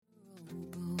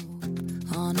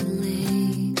on a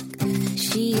lake.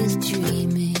 She is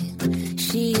dreaming,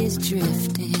 she is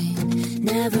drifting,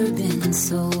 never been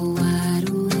so wide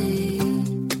awake.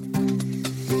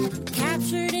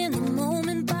 Captured in the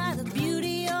moment by the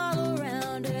beauty all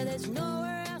around her, there's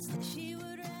nowhere else that she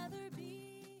would rather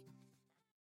be.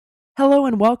 Hello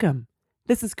and welcome.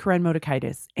 This is Karen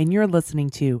Motakaitis, and you're listening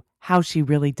to How She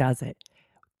Really Does It,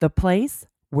 the place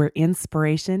where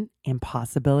inspiration and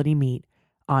possibility meet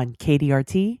on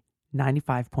KDRT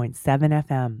 95.7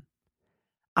 FM.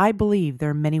 I believe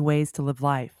there are many ways to live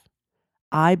life.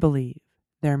 I believe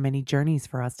there are many journeys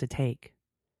for us to take.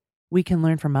 We can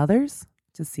learn from others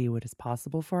to see what is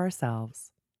possible for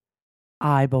ourselves.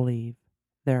 I believe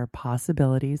there are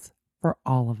possibilities for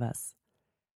all of us,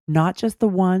 not just the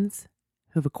ones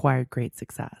who've acquired great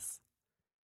success,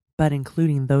 but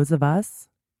including those of us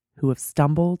who have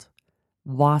stumbled,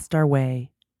 lost our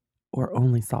way, or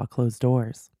only saw closed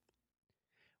doors.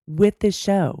 With this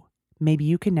show, maybe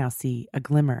you can now see a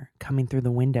glimmer coming through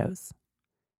the windows.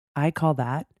 I call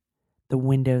that the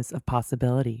windows of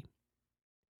possibility.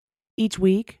 Each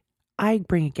week, I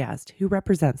bring a guest who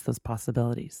represents those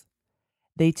possibilities.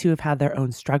 They too have had their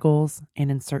own struggles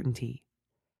and uncertainty,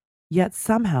 yet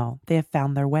somehow they have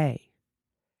found their way.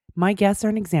 My guests are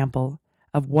an example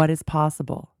of what is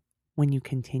possible when you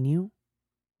continue,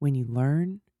 when you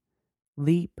learn,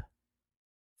 leap,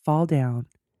 fall down,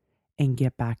 and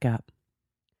get back up.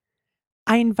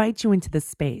 I invite you into this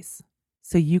space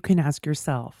so you can ask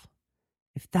yourself,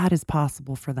 if that is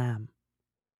possible for them,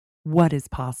 what is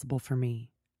possible for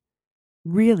me?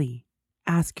 Really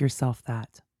ask yourself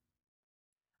that.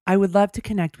 I would love to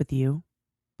connect with you.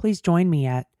 Please join me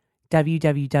at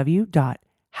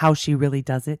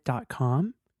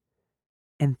www.howshereallydoesit.com.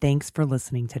 And thanks for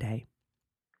listening today.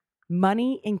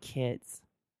 Money and kids.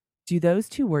 Do those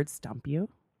two words stump you?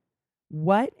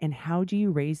 What and how do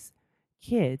you raise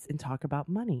kids and talk about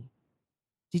money?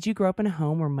 Did you grow up in a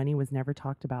home where money was never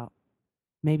talked about?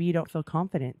 Maybe you don't feel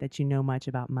confident that you know much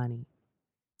about money.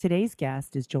 Today's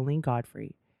guest is Joline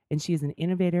Godfrey, and she is an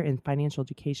innovator in financial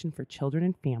education for children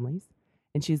and families,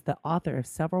 and she's the author of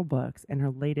several books, and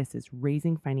her latest is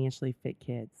Raising Financially Fit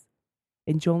Kids.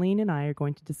 And Joline and I are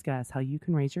going to discuss how you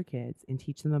can raise your kids and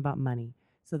teach them about money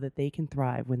so that they can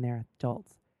thrive when they're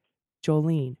adults.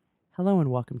 Joline, hello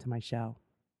and welcome to my show.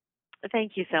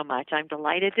 Thank you so much. I'm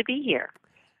delighted to be here.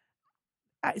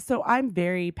 So I'm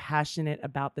very passionate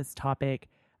about this topic.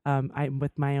 I'm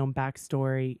with my own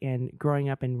backstory and growing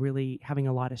up and really having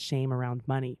a lot of shame around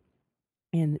money.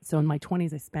 And so in my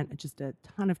 20s, I spent just a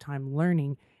ton of time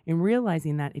learning and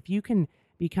realizing that if you can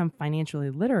become financially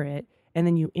literate and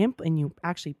then you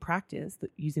actually practice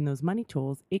using those money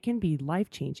tools, it can be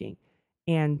life-changing.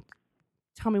 And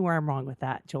tell me where I'm wrong with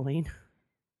that, Joline.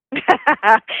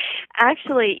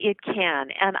 Actually, it can.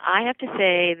 And I have to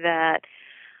say that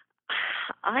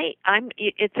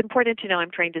it's important to know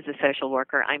I'm trained as a social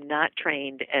worker. I'm not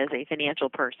trained as a financial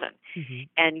person. Mm-hmm.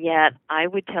 And yet I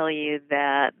would tell you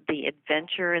that the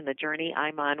adventure and the journey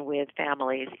I'm on with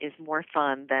families is more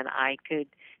fun than I could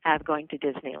have going to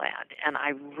Disneyland. And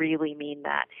I really mean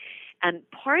that. And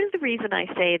part of the reason I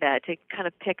say that, to kind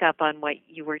of pick up on what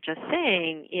you were just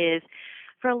saying, is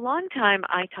for a long time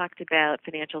I talked about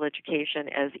financial education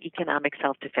as economic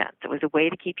self-defense. It was a way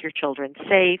to keep your children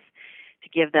safe, to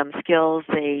give them skills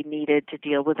they needed to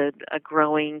deal with a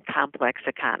growing, complex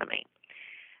economy.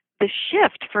 The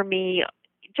shift for me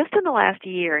just in the last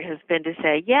year has been to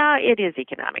say, yeah, it is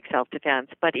economic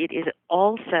self-defense, but it is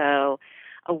also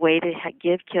a way to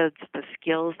give kids the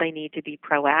skills they need to be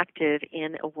proactive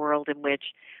in a world in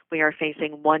which we are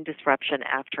facing one disruption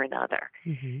after another.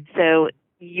 Mm-hmm. So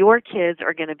your kids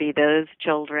are going to be those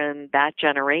children, that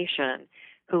generation,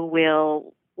 who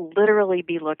will literally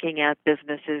be looking at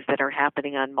businesses that are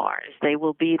happening on Mars. They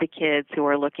will be the kids who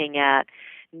are looking at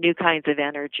new kinds of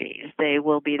energies. They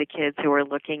will be the kids who are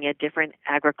looking at different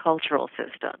agricultural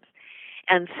systems.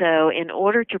 And so in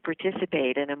order to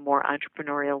participate in a more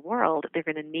entrepreneurial world, they're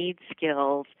going to need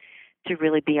skills to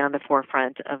really be on the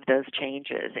forefront of those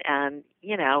changes. And,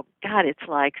 God, it's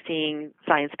like seeing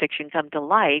science fiction come to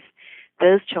life.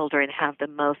 Those children have the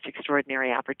most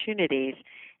extraordinary opportunities,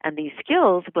 and these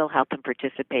skills will help them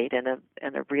participate in a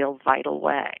real vital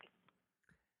way.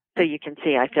 So you can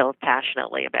see I feel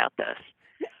passionately about this.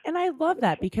 And I love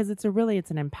that because it's an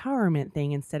empowerment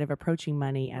thing instead of approaching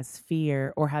money as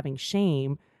fear or having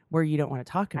shame where you don't want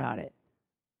to talk about it.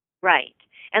 Right.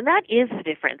 And that is the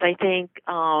difference. I think,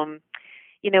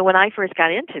 when I first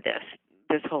got into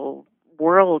this whole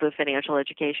world of financial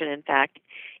education, in fact,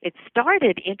 it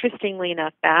started, interestingly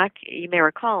enough, back, you may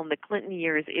recall, in the Clinton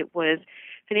years,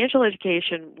 financial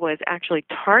education was actually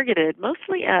targeted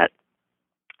mostly at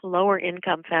lower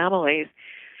income families.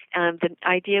 And the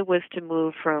idea was to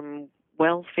move from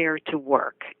welfare to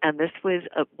work, and this was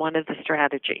one of the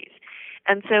strategies.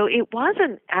 And so it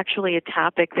wasn't actually a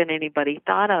topic that anybody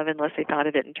thought of unless they thought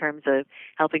of it in terms of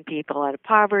helping people out of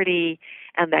poverty,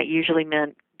 and that usually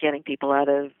meant getting people out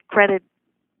of credit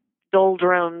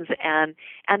doldrums, and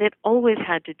it always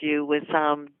had to do with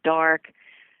some dark,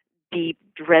 deep,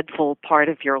 dreadful part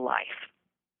of your life.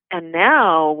 And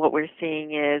now what we're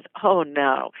seeing is, oh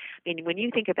no. I mean, when you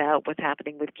think about what's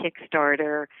happening with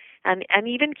Kickstarter and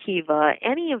even Kiva,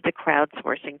 any of the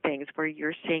crowdsourcing things where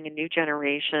you're seeing a new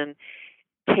generation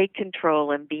take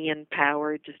control and be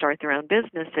empowered to start their own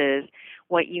businesses,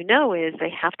 what you know is they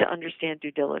have to understand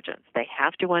due diligence. They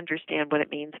have to understand what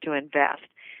it means to invest.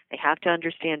 They have to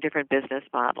understand different business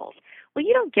models. Well,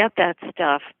 you don't get that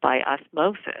stuff by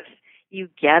osmosis. You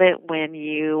get it when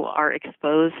you are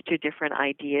exposed to different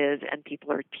ideas and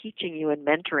people are teaching you and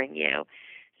mentoring you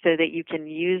so that you can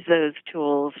use those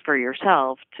tools for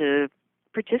yourself to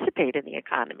participate in the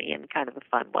economy in kind of a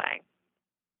fun way.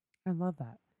 I love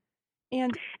that.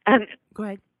 And go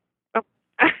ahead. Oh,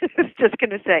 I was just going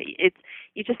to say,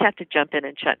 you just have to jump in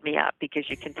and shut me up because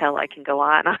you can tell I can go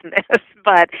on this.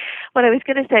 But what I was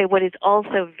going to say, what is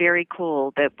also very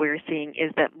cool that we're seeing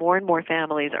is that more and more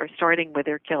families are starting with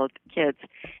their kids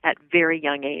at very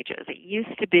young ages. It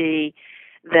used to be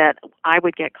that I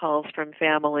would get calls from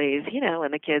families,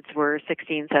 when the kids were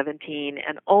 16, 17,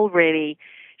 and already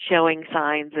showing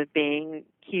signs of being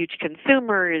huge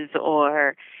consumers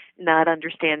or not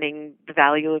understanding the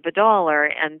value of a dollar,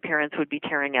 and parents would be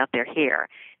tearing out their hair.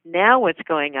 Now what's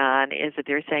going on is that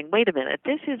they're saying, wait a minute,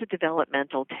 this is a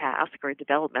developmental task or a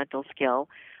developmental skill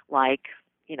like,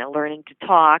 learning to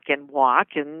talk and walk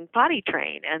and potty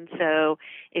train. And so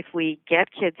if we get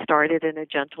kids started in a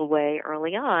gentle way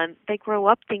early on, they grow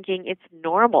up thinking it's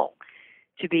normal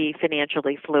to be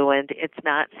financially fluent. It's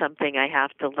not something I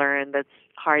have to learn that's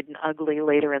hard and ugly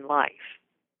later in life.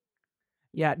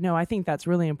 Yeah, no, I think that's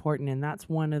really important. And that's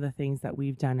one of the things that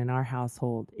we've done in our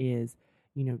household is,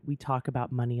 we talk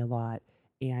about money a lot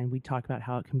and we talk about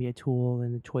how it can be a tool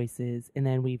and the choices. And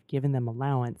then we've given them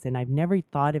allowance. And I've never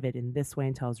thought of it in this way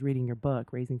until I was reading your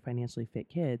book, Raising Financially Fit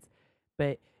Kids.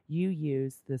 But you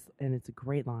use this, and it's a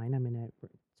great line. I'm going to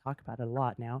talk about it a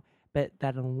lot now. But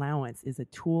that allowance is a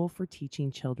tool for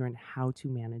teaching children how to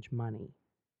manage money.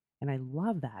 And I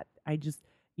love that. I just,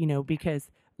 because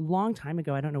a long time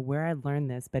ago, I don't know where I learned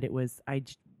this, but it was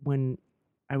when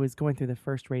I was going through the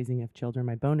first raising of children,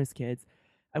 my bonus kids,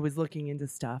 I was looking into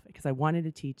stuff because I wanted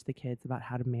to teach the kids about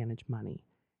how to manage money.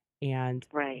 And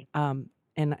right.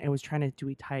 And I was trying to, do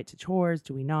we tie it to chores?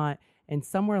 Do we not? And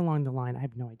somewhere along the line, I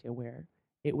have no idea where,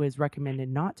 it was recommended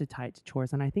not to tie it to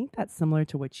chores. And I think that's similar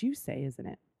to what you say, isn't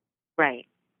it? Right.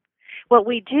 Well,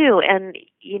 we do. And,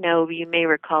 you may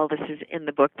recall this is in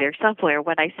the book there somewhere.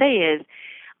 What I say is,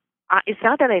 it's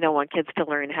not that I don't want kids to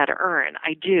learn how to earn.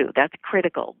 I do. That's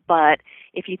critical. But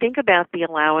if you think about the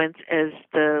allowance as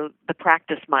the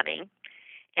practice money,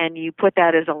 and you put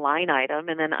that as a line item,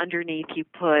 and then underneath you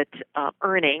put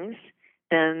earnings,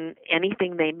 then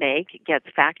anything they make gets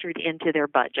factored into their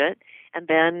budget. And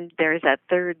then there's that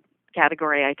third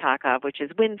category I talk of, which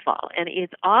is windfall. And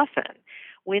it's often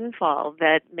windfall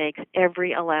that makes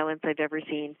every allowance I've ever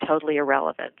seen totally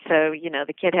irrelevant. So,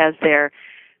 the kid has their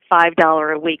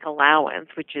 $5 a week allowance,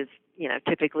 which is,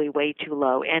 typically way too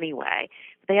low anyway.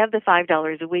 They have the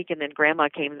 $5 a week, and then grandma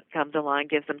comes along,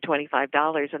 gives them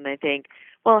 $25, and they think,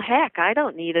 well, heck, I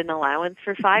don't need an allowance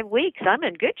for 5 weeks. I'm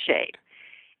in good shape.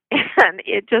 And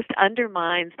it just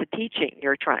undermines the teaching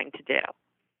you're trying to do.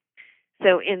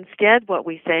 So instead, what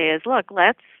we say is, look,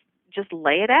 let's just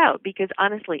lay it out, because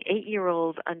honestly,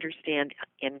 8-year-olds understand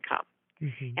income.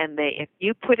 Mm-hmm. And if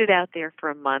you put it out there for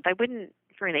a month,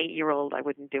 for an 8-year-old, I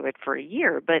wouldn't do it for a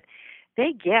year, but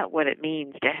they get what it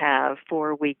means to have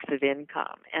 4 weeks of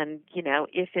income. And,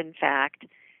 if in fact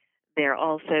they're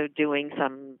also doing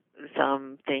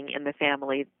something in the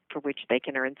family for which they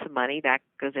can earn some money, that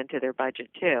goes into their budget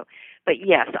too. But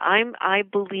yes, I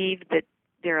believe that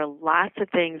there are lots of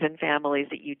things in families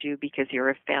that you do because you're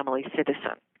a family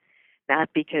citizen, not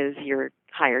because you're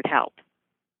hired help.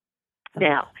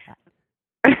 Now,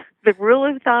 the rule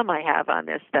of thumb I have on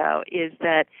this, though, is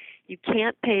that you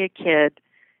can't pay a kid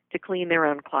to clean their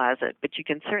own closet, but you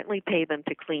can certainly pay them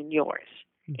to clean yours.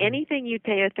 Mm-hmm. Anything you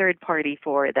pay a third party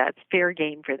for, that's fair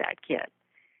game for that kid.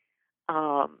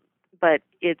 But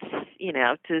it's,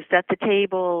 to set the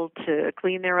table, to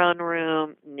clean their own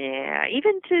room,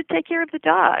 even to take care of the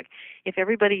dog. If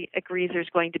everybody agrees there's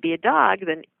going to be a dog,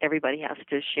 then everybody has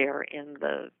to share in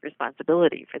the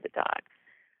responsibility for the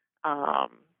dog.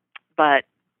 But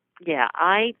Yeah,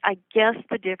 I guess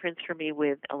the difference for me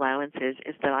with allowances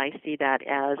is that I see that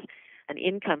as an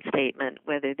income statement,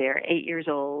 whether they're 8 years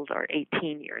old or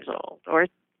 18 years old or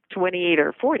 28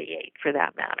 or 48 for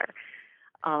that matter.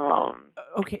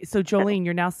 Okay, so Jolene,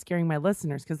 you're now scaring my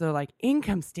listeners because they're like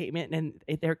income statement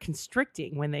and they're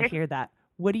constricting when they hear that.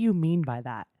 What do you mean by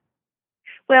that?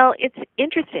 Well, it's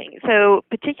interesting. So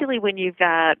particularly when you've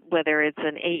got, whether it's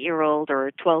an 8-year-old or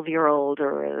a 12-year-old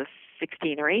or a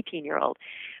 16 or 18-year-old,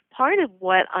 part of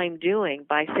what I'm doing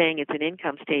by saying it's an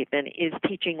income statement is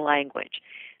teaching language.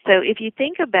 So if you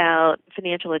think about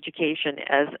financial education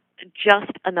as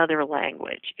just another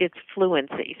language, it's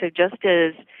fluency. So just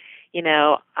as,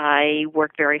 I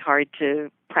work very hard to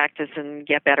practice and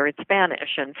get better at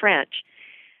Spanish and French,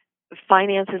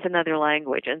 finance is another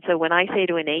language. And so when I say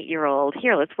to an 8-year-old,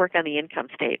 here, let's work on the income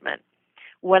statement,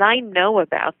 what I know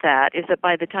about that is that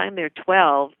by the time they're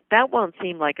 12, that won't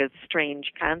seem like a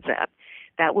strange concept.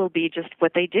 That will be just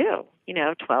what they do.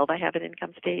 12, I have an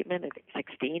income statement. At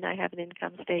 16, I have an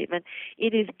income statement.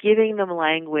 It is giving them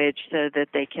language so that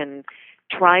they can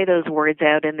try those words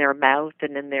out in their mouth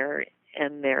and in their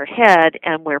head,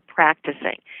 and we're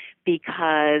practicing.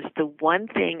 Because the one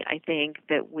thing I think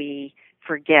that we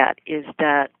forget is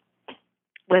that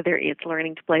whether it's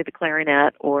learning to play the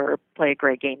clarinet or play a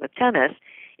great game of tennis,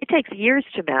 it takes years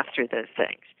to master those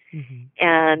things. Mm-hmm.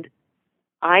 And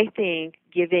I think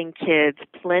giving kids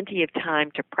plenty of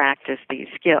time to practice these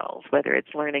skills, whether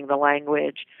it's learning the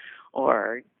language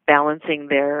or balancing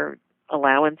their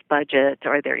allowance budget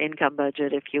or their income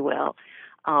budget, if you will,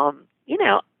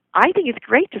 I think it's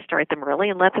great to start them early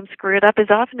and let them screw it up as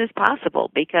often as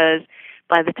possible, because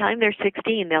by the time they're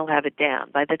 16, they'll have it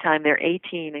down. By the time they're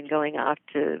 18 and going off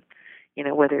to,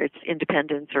 whether it's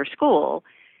independence or school,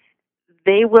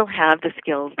 they will have the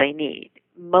skills they need.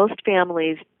 Most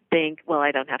families think, well,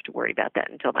 I don't have to worry about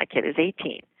that until my kid is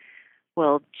 18.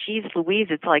 Well, geez Louise,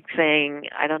 it's like saying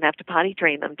I don't have to potty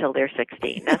train them until they're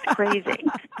 16. That's crazy.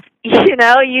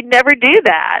 You'd never do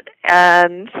that.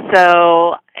 And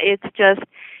so it's just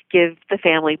give the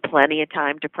family plenty of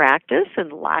time to practice in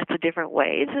lots of different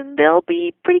ways, and they'll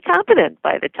be pretty competent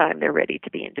by the time they're ready to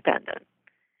be independent.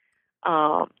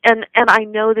 And I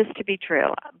know this to be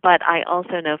true, but I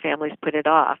also know families put it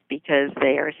off because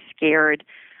they are scared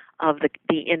of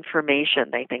the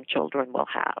information they think children will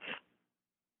have.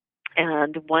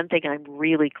 And one thing I'm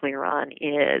really clear on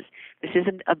is this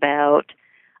isn't about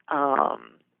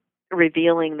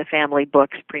revealing the family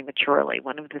books prematurely.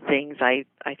 One of the things I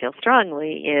feel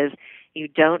strongly is you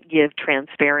don't give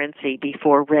transparency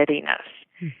before readiness.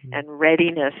 Mm-hmm. And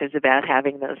readiness is about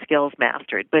having those skills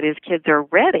mastered. But as kids are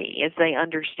ready, as they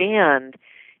understand,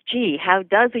 gee, how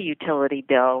does a utility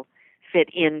bill fit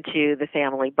into the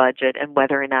family budget and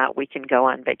whether or not we can go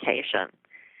on vacation,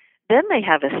 then they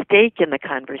have a stake in the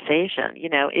conversation.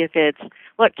 If it's,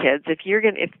 look, kids, if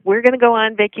we're going to go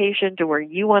on vacation to where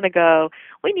you want to go,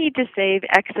 we need to save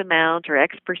X amount or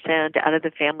X percent out of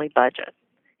the family budget.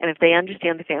 And if they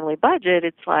understand the family budget,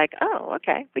 it's like, oh,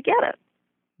 okay, we get it.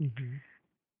 Mm-hmm.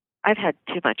 I've had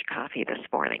too much coffee this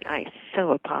morning. I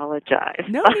so apologize.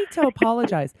 No need to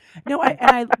apologize. No,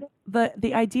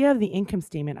 the idea of the income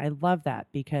statement, I love that,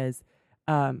 because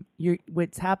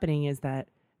what's happening is that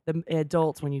the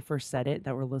adults, when you first said it,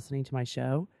 that were listening to my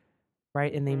show,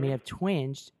 right, and they may have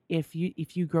twinged, if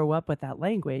you grow up with that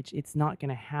language, it's not going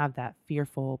to have that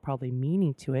fearful probably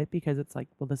meaning to it, because it's like,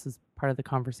 well, this is part of the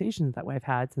conversations that I've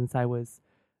had since I was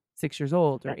 6 years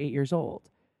old or 8 years old.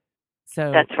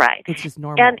 So that's right. It's just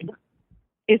normal. And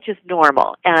it's just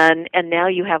normal. And now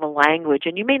you have a language.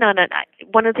 And you may not,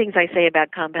 one of the things I say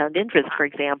about compound interest, for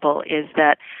example, is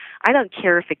that I don't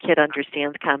care if a kid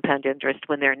understands compound interest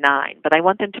when they're 9, but I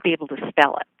want them to be able to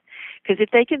spell it. Because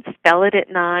if they can spell it at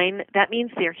 9, that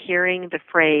means they're hearing the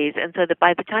phrase, and so that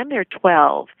by the time they're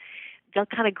 12, they'll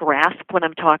kind of grasp what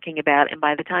I'm talking about, and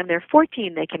by the time they're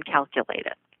 14, they can calculate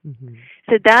it. Mm-hmm.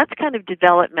 So that's kind of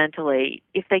developmentally,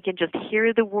 if they can just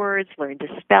hear the words, learn to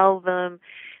spell them,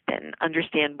 then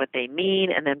understand what they mean,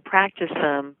 and then practice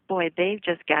them, boy, they've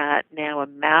just got now a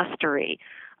mastery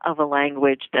of a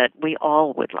language that we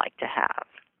all would like to have.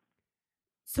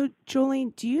 So,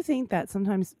 Joline, do you think that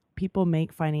sometimes people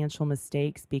make financial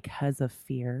mistakes because of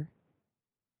fear?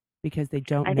 Because they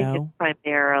don't know? I think it's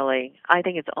primarily. I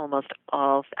think it's almost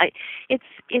all.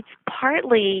 It's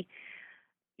partly,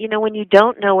 when you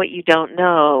don't know what you don't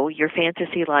know, your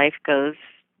fantasy life goes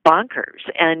bonkers,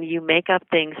 and you make up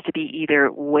things to be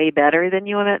either way better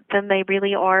than they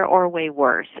really are, or way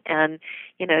worse. And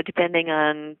depending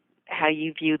on how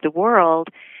you view the world,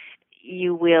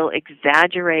 you will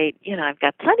exaggerate. I've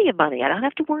got plenty of money. I don't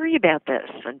have to worry about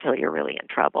this, until you're really in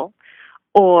trouble.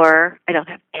 or I don't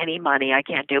have any money, I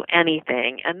can't do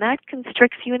anything, and that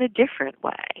constricts you in a different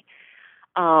way.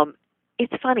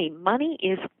 It's funny, money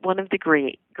is one of the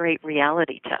great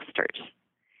reality testers.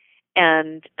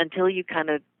 And until you kind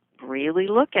of really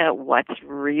look at what's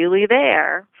really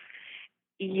there,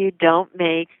 you don't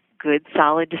make good,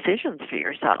 solid decisions for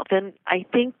yourself. And I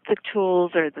think the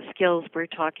tools or the skills we're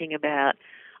talking about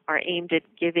are aimed at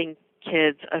giving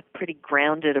kids a pretty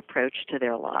grounded approach to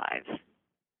their lives,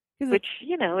 which,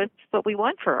 it's what we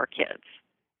want for our kids.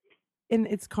 And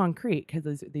it's concrete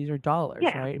because these are dollars,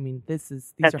 right? I mean,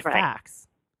 these That's are right. facts.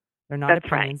 They're not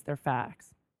opinions, right. They're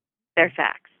facts. They're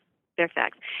facts. They're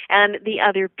facts. And the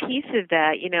other piece of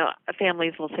that,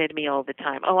 families will say to me all the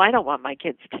time, oh, I don't want my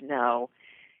kids to know.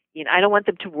 I don't want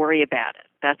them to worry about it.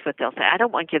 That's what they'll say. I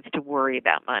don't want kids to worry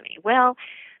about money. Well,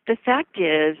 the fact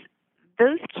is,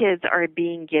 those kids are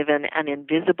being given an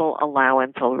invisible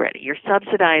allowance already. You're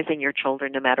subsidizing your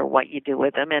children no matter what you do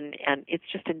with them, and it's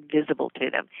just invisible to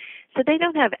them. So they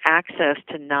don't have access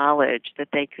to knowledge that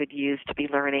they could use to be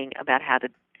learning about how to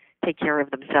take care of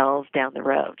themselves down the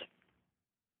road.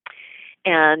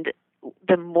 And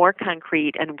the more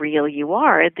concrete and real you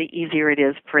are, the easier it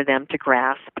is for them to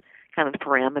grasp kind of the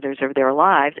parameters of their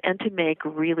lives and to make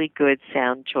really good,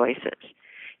 sound choices.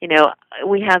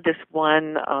 We have this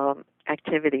one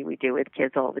activity we do with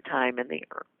kids all the time in the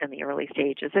early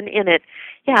stages, and in it,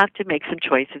 you have to make some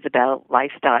choices about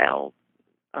lifestyle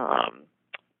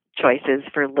choices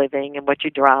for living and what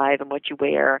you drive and what you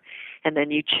wear, and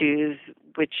then you choose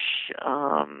what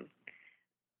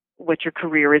your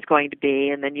career is going to be,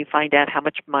 and then you find out how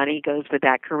much money goes with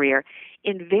that career.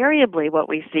 Invariably, what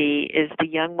we see is the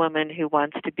young woman who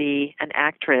wants to be an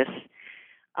actress,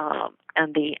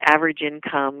 and the average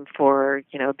income for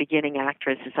a beginning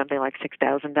actress is something like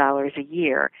 $6,000 a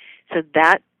year. So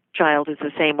that child is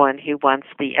the same one who wants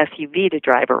the SUV to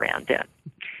drive around in.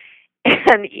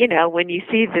 And when you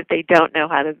see that they don't know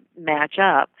how to match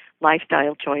up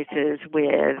lifestyle choices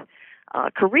with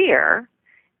career,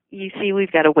 you see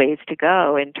we've got a ways to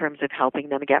go in terms of helping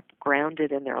them get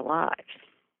grounded in their lives.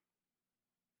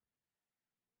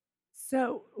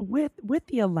 So with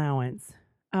the allowance,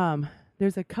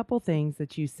 there's a couple things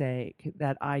that you say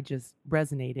that I just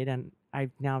resonated, and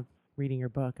I'm now reading your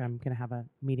book. I'm going to have a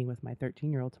meeting with my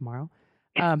 13-year-old tomorrow,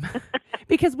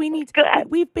 because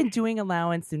we've been doing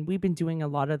allowance, and we've been doing a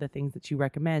lot of the things that you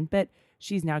recommend, but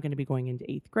she's now going to be going into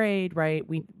 8th grade, right?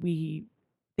 We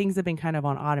things have been kind of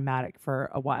on automatic for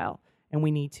a while, and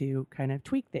we need to kind of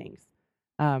tweak things.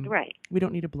 Right. We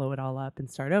don't need to blow it all up and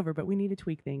start over, but we need to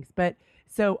tweak things. But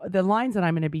so the lines that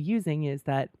I'm going to be using is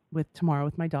that tomorrow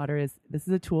with my daughter is, this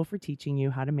is a tool for teaching you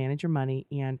how to manage your money.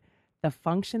 And the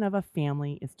function of a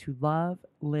family is to love,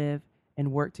 live,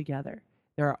 and work together.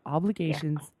 There are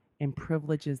obligations and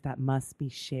privileges that must be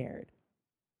shared.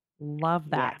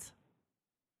 Love that.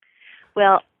 Yeah.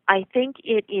 Well, I think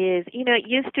it is, it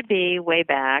used to be way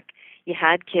back, you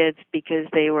had kids because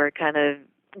they were kind of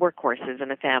workhorses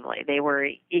in a family. They were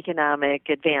economic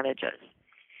advantages.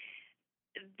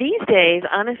 These days,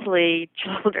 honestly,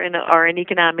 children are an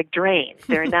economic drain.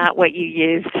 They're not what you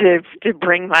use to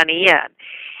bring money in.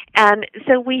 And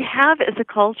so we have, as a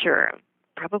culture,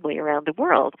 probably around the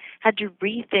world, had to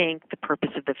rethink the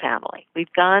purpose of the family.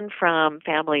 We've gone from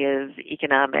family as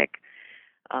economic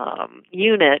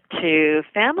unit to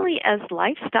family as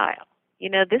lifestyle.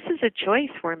 This is a choice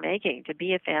we're making to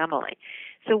be a family.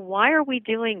 So why are we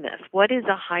doing this? What is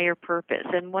a higher purpose?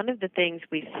 And one of the things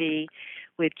we see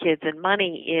with kids and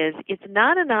money is it's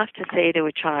not enough to say to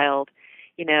a child,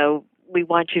 we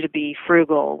want you to be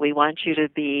frugal. We want you to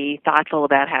be thoughtful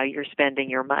about how you're spending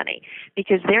your money.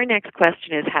 Because their next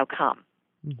question is, how come?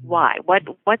 Mm-hmm. Why?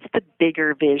 What's the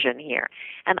bigger vision here?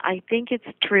 And I think it's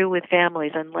true with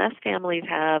families. Unless families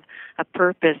have a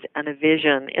purpose and a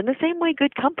vision in the same way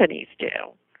good companies do,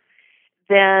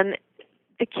 then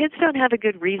the kids don't have a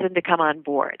good reason to come on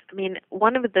board. I mean,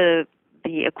 one of the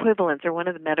equivalents, or one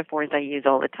of the metaphors I use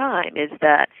all the time, is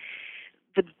that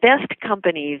the best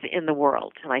companies in the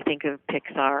world, and I think of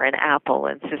Pixar and Apple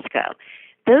and Cisco,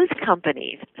 those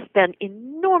companies spend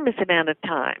enormous amount of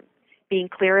time being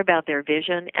clear about their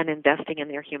vision and investing in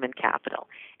their human capital.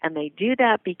 And they do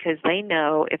that because they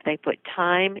know if they put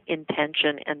time,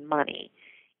 intention, and money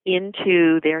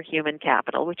into their human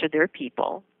capital, which are their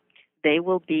people, they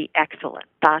will be excellent,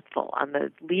 thoughtful, on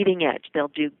the leading edge. They'll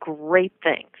do great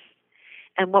things.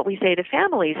 And what we say to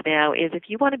families now is, if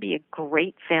you want to be a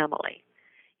great family,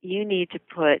 you need to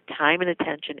put time and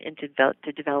attention into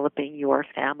developing your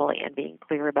family and being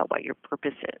clear about what your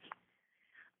purpose is.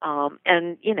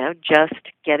 And, just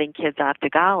getting kids off to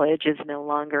college is no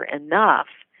longer enough.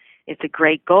 It's a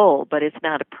great goal, but it's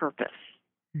not a purpose.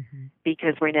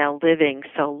 because we're now living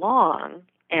so long,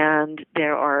 and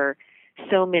there are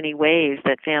so many ways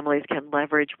that families can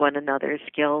leverage one another's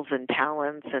skills and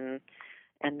talents and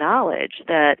knowledge,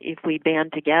 that if we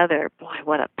band together, boy,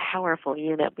 what a powerful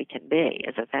unit we can be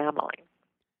as a family.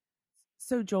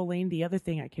 So, Jolene, the other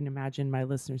thing I can imagine my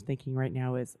listeners thinking right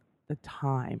now is the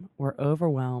time. We're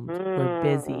overwhelmed. We're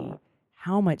busy.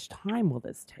 How much time will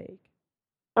this take?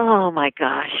 Oh, my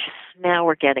gosh. Now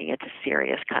we're getting into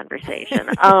serious conversation.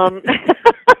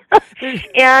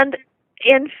 And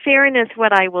in fairness,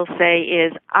 what I will say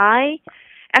is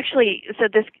so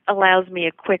this allows me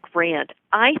a quick rant.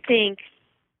 I think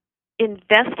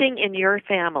investing in your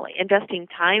family, investing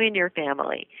time in your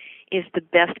family, is the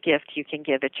best gift you can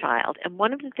give a child. And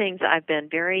one of the things I've been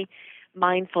very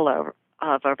mindful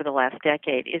of over the last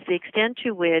decade is the extent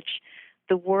to which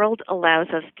the world allows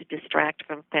us to distract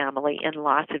from family in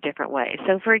lots of different ways.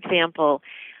 So, for example,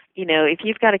 if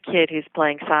you've got a kid who's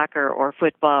playing soccer or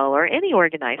football or any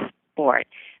organized sport,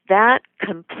 that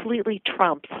completely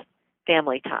trumps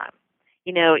family time.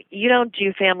 You don't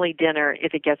do family dinner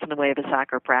if it gets in the way of a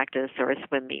soccer practice or a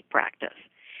swim meet practice.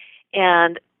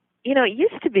 And, it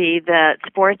used to be that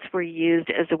sports were used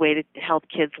as a way to help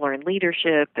kids learn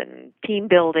leadership and team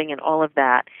building and all of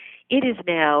that. It is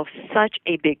now such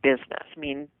a big business. I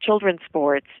mean, children's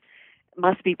sports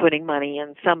must be putting money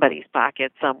in somebody's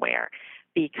pocket somewhere,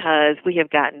 because we have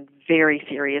gotten very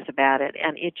serious about it,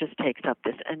 and it just takes up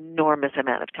this enormous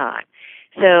amount of time.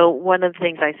 So one of the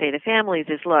things I say to families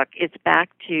is, look, it's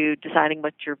back to deciding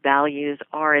what your values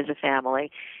are as a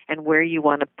family and where you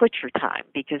want to put your time,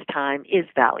 because time is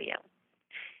value.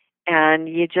 And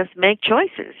you just make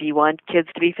choices. You want kids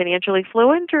to be financially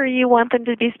fluent, or you want them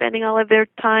to be spending all of their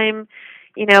time,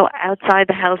 outside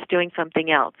the house doing something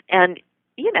else. And,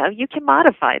 you can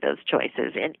modify those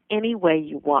choices in any way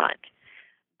you want,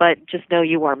 but just know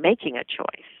you are making a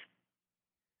choice.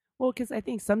 Well, because I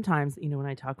think sometimes, when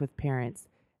I talk with parents,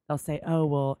 they'll say, "Oh,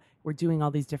 well, we're doing all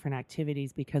these different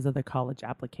activities because of the college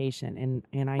application,"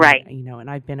 and I, right. And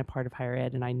I've been a part of higher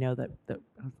ed, and I know that I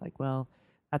was like, well,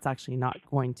 that's actually not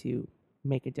going to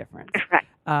make a difference.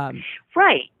 Right.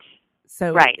 Right.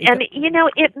 So right, and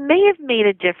it may have made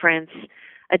a difference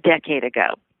a decade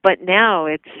ago, but now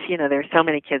it's there's so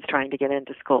many kids trying to get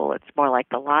into school. It's more like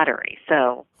the lottery.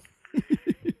 So.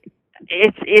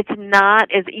 It's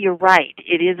not as, you're right,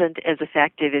 it isn't as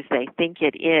effective as they think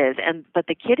it is. But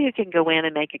the kid who can go in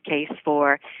and make a case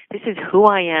for, this is who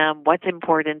I am, what's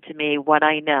important to me, what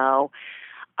I know,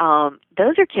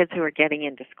 those are kids who are getting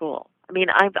into school. I mean,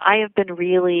 I have been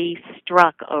really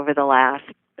struck over the last,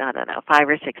 5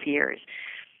 or 6 years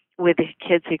with the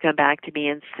kids who come back to me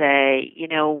and say,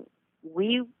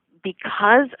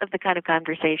 because of the kind of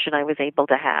conversation I was able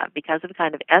to have, because of the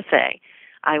kind of essay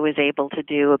I was able to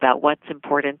do about what's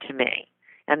important to me,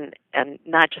 and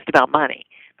not just about money,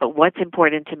 but what's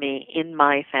important to me in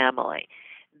my family,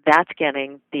 that's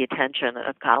getting the attention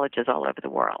of colleges all over the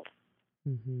world.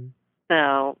 Mm-hmm.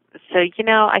 So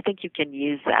I think you can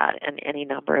use that in any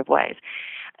number of ways.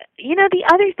 The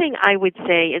other thing I would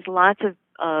say is lots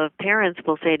of parents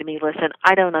will say to me, listen,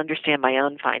 I don't understand my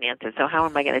own finances, so how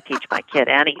am I going to teach my kid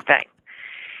anything?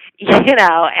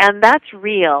 And that's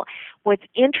real. What's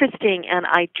interesting, and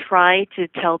I try to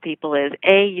tell people, is,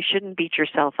 A, you shouldn't beat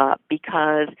yourself up,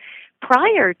 because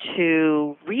prior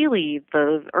to really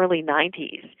the early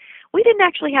 90s, we didn't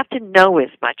actually have to know as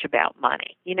much about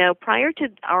money. Prior to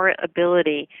our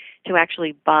ability to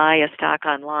actually buy a stock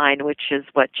online, which is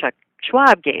what Chuck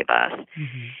Schwab gave us,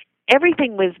 mm-hmm.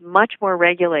 everything was much more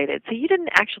regulated, so you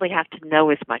didn't actually have to know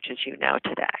as much as you know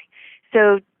today.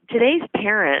 So today's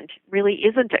parent really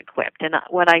isn't equipped, and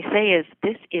what I say is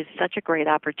this is such a great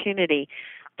opportunity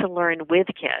to learn with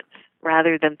kids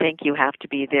rather than think you have to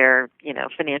be their,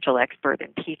 financial expert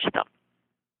and teach them.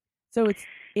 So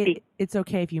it's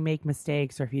okay if you make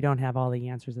mistakes or if you don't have all the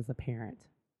answers as a parent.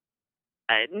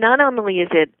 Not only is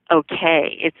it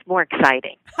okay, it's more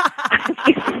exciting.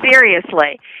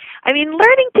 Seriously. I mean,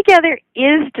 learning together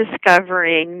is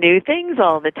discovering new things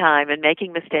all the time and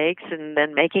making mistakes and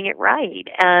then making it right.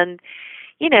 And,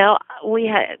 we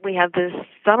have this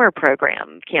summer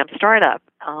program, Camp Startup,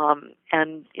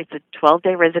 and it's a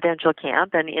 12-day residential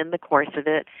camp, and in the course of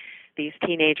it, these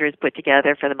teenagers put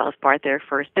together, for the most part, their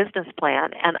first business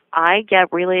plan. And I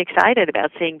get really excited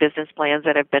about seeing business plans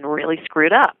that have been really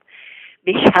screwed up,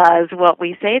 because what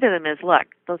we say to them is, look,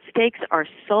 the stakes are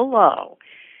so low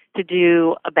to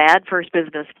do a bad first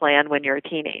business plan when you're a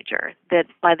teenager that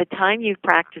by the time you've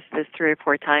practiced this 3 or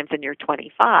 4 times and you're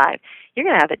 25, you're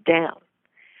going to have it down.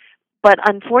 But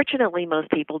unfortunately, most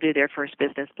people do their first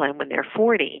business plan when they're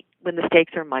 40, when the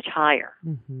stakes are much higher.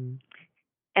 Mm-hmm.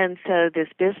 And so this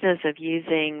business of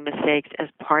using mistakes as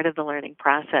part of the learning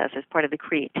process, as part of the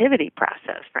creativity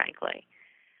process, frankly,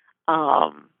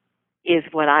 is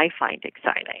what I find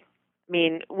exciting. I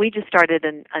mean, we just started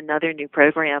another new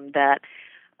program that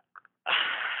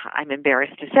I'm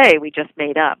embarrassed to say we just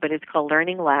made up, but it's called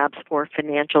Learning Labs for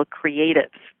Financial Creatives.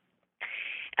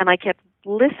 And I kept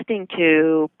listening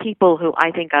to people who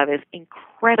I think of as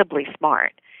incredibly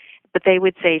smart, but they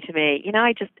would say to me,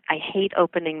 I hate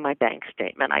opening my bank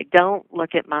statement. I don't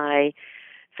look at my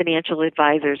financial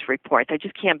advisor's reports. I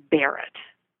just can't bear it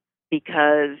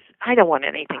because I don't want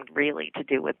anything really to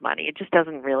do with money. It just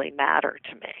doesn't really matter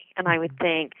to me. And I would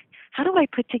think, how do I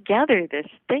put together this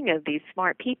thing of these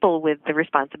smart people with the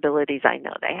responsibilities I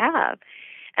know they have?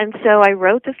 And so I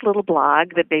wrote this little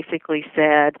blog that basically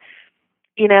said,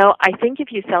 I think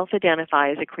if you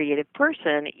self-identify as a creative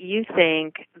person, you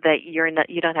think that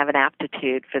you don't have an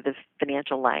aptitude for the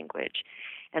financial language.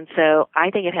 And so I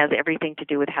think it has everything to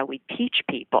do with how we teach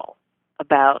people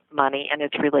about money and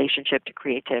its relationship to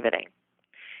creativity.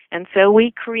 And so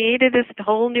we created this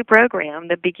whole new program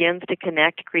that begins to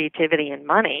connect creativity and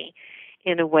money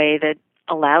in a way that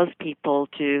allows people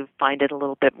to find it a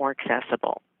little bit more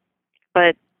accessible.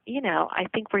 But I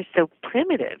think we're so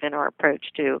primitive in our approach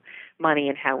to money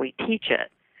and how we teach it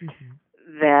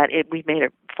that we've made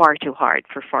it far too hard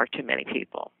for far too many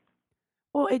people.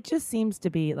 Well, it just seems to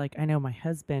be like, I know my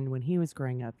husband, when he was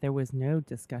growing up, there was no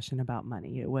discussion about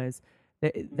money. It was,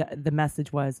 the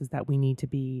message was that we need to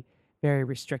be very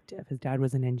restrictive. His dad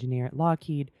was an engineer at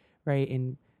Lockheed, right?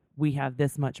 And we have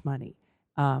this much money.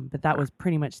 But that was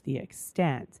pretty much the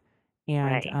extent.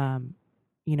 And, right.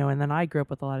 And then I grew up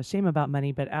with a lot of shame about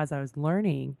money. But as I was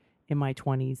learning in my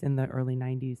 20s, in the early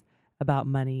 90s, about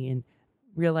money and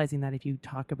realizing that if you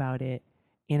talk about it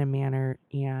in a manner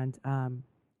and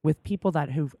with people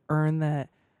who've earned the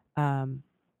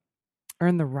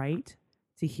right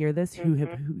to hear this, who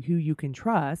you can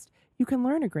trust, you can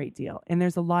learn a great deal. And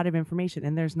there's a lot of information,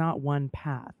 and there's not one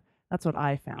path. That's what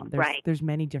I found. There's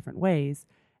many different ways.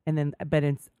 And then,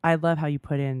 I love how you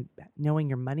put in knowing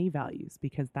your money values,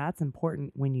 because that's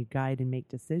important when you guide and make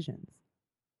decisions.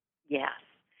 Yes.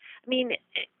 I mean,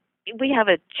 we have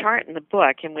a chart in the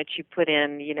book in which you put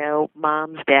in,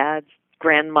 moms, dads,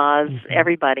 grandmas,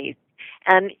 everybody.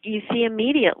 And you see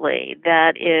immediately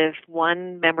that if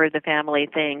one member of the family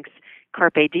thinks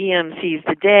carpe diem, seize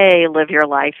the day, live your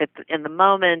life in the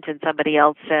moment, and somebody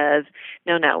else says,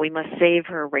 no, we must save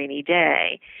her a rainy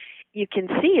day, you can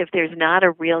see if there's not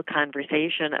a real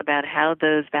conversation about how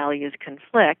those values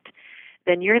conflict,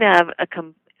 then you're going to have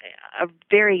a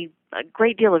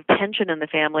great deal of tension in the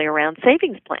family around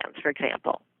savings plans, for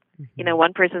example.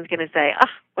 One person's going to say,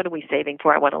 what are we saving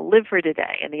for? I want to live for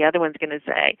today. And the other one's going to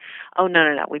say, oh,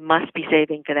 no, we must be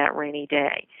saving for that rainy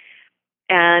day.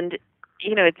 And,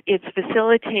 it's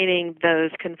facilitating those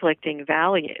conflicting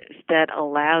values that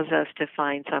allows us to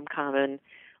find some common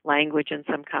language and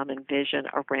some common vision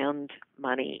around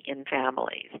money in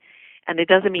families. And it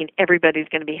doesn't mean everybody's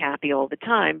going to be happy all the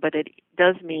time, but it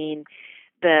does mean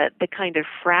that the kind of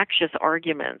fractious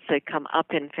arguments that come up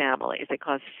in families that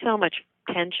cause so much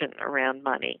tension around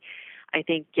money, I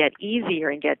think get easier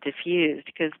and get diffused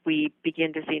because we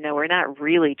begin to see, no, we're not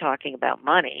really talking about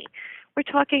money. We're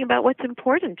talking about what's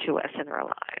important to us in our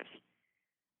lives.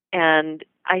 And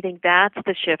I think that's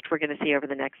the shift we're going to see over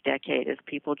the next decade as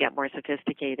people get more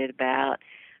sophisticated about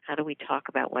how do we talk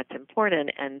about what's important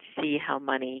and see how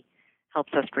money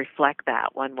helps us reflect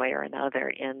that one way or another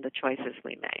in the choices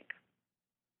we make.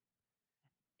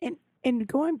 And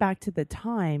going back to the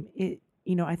time,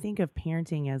 I think of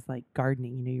parenting as like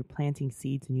gardening. You're planting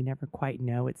seeds and you never quite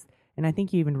know. And I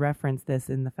think you even referenced this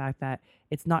in the fact that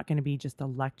it's not going to be just a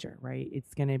lecture, right?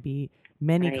 It's going to be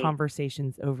many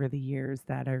conversations over the years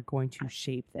that are going to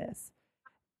shape this.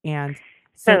 And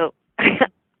so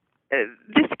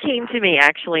this came to me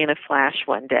actually in a flash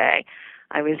one day.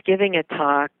 I was giving a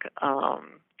talk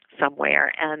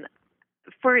somewhere, and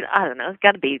for, I don't know, it's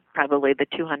got to be probably the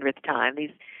 200th time,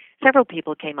 several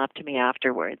people came up to me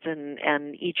afterwards,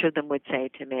 and each of them would say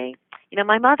to me,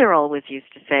 my mother always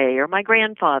used to say, or my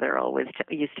grandfather always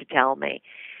used to tell me.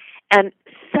 And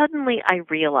suddenly I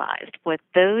realized what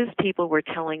those people were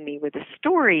telling me were the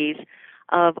stories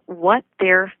of what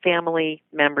their family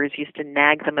members used to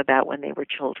nag them about when they were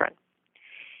children.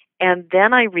 And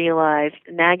then I realized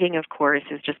nagging, of course,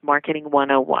 is just marketing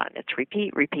 101. It's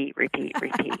repeat, repeat, repeat,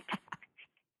 repeat.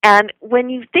 And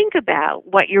when you think about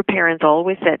what your parents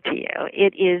always said to you,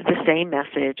 it is the same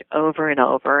message over and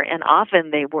over, and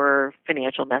often they were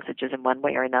financial messages in one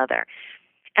way or another.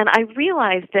 And I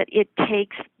realized that it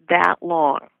takes that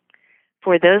long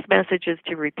for those messages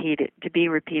to be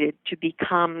repeated, to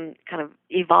become kind of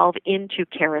evolve into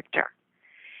character.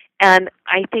 And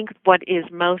I think what is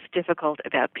most difficult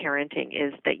about parenting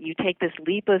is that you take this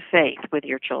leap of faith with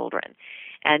your children,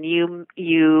 and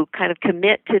you kind of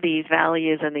commit to these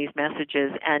values and these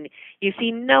messages, and you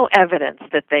see no evidence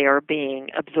that they are being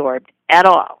absorbed at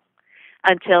all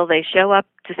until they show up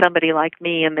to somebody like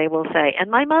me and they will say,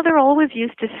 and my mother always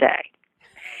used to say.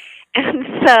 And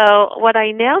so what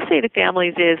I now say to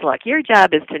families is, look, your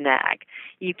job is to nag.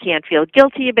 You can't feel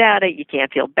guilty about it. You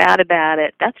can't feel bad about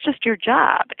it. That's just your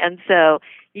job. And so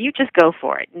you just go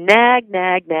for it. Nag,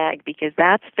 nag, nag, because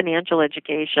that's financial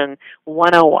education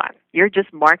 101. You're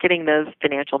just marketing those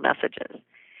financial messages.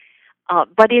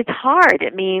 But it's hard.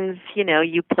 It means,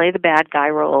 you play the bad guy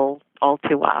role all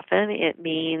too often. It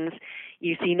means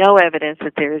you see no evidence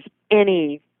that there's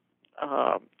any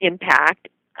impact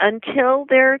until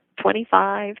they're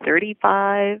 25,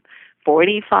 35,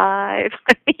 45.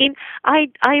 I mean,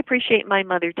 I appreciate my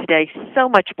mother today so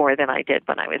much more than I did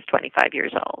when I was 25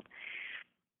 years old.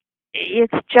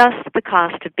 It's just the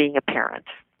cost of being a parent.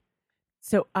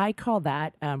 So I call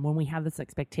that, when we have this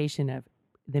expectation of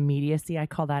the immediacy, I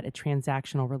call that a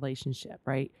transactional relationship,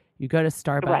 right? You go to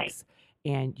Starbucks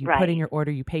and you put in your order,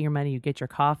 you pay your money, you get your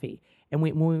coffee. And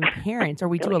when we parents, or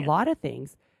we do a lot of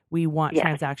things, we want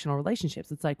transactional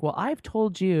relationships. It's like, well, I've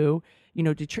told you,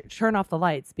 to turn off the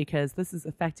lights because this is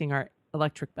affecting our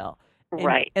electric bill.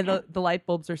 And, and the light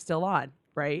bulbs are still on,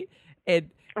 right?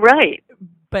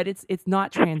 But it's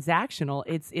not transactional.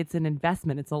 It's an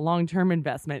investment. It's a long-term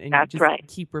investment, and you just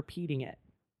keep repeating it.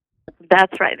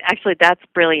 That's right. Actually, that's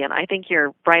brilliant. I think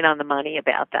you're right on the money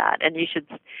about that, and you should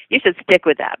stick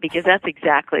with that because that's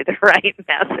exactly the right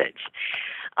message.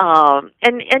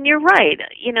 And you're right.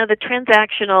 The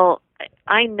transactional,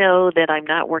 I know that I'm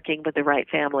not working with the right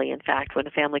family. In fact, when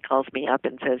a family calls me up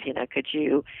and says, could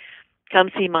you come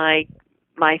see my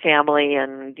family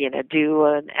and, do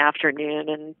an afternoon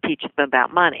and teach them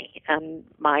about money? And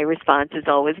my response is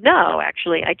always, no,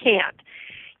 actually, I can't.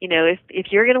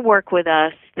 If you're going to work with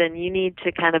us, then you need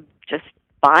to kind of just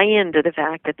buy into the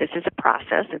fact that this is a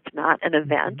process. It's not an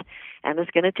event, and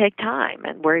it's going to take time.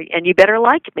 And you better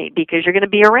like me because you're going to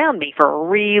be around me for a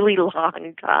really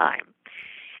long time.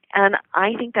 And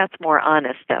I think that's more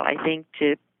honest, though. I think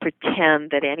to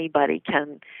pretend that anybody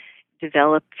can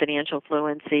develop financial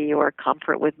fluency or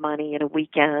comfort with money in a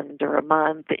weekend or a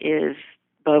month is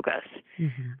bogus.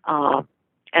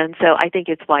 And so I think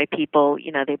it's why people,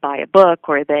 they buy a book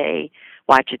or they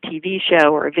watch a TV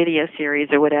show or a video series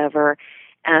or whatever,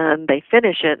 and they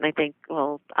finish it and they think,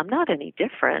 well, I'm not any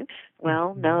different.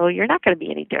 Well, no, you're not going to be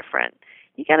any different.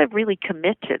 You got to really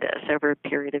commit to this over a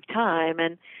period of time,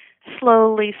 and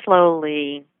slowly,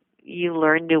 you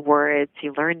learn new words,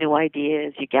 you learn new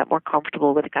ideas, you get more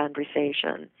comfortable with the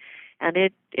conversation, and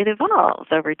it evolves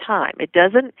over time. It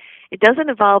doesn't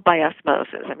evolve by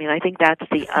osmosis. I mean, I think that's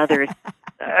the other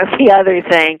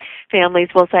thing. Families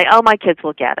will say, "Oh, my kids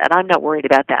will get it. I'm not worried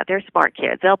about that. They're smart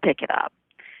kids. They'll pick it up."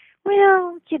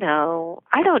 Well,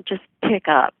 I don't just pick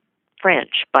up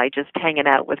French by just hanging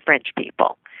out with French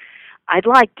people. I'd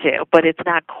like to, but it's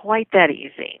not quite that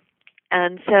easy.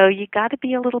 And so you got to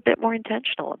be a little bit more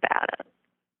intentional about it.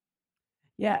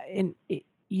 Yeah, and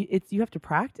you have to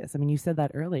practice. I mean, you said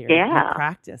that earlier. Yeah. You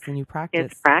practice.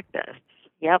 It's practice.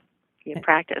 Yep. You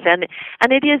practice. And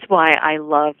it is why I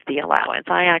love the allowance.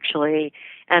 I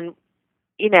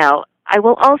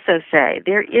will also say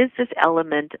there is this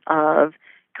element of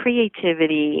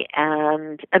creativity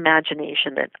and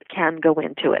imagination that can go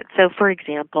into it. So, for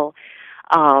example,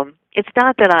 it's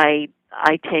not that I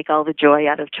take all the joy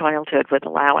out of childhood with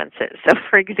allowances. So,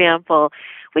 for example,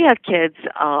 we have kids,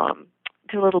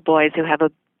 two little boys who have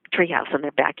a treehouse in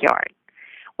their backyard.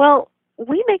 Well,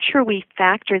 we make sure we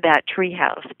factor that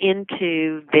treehouse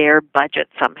into their budget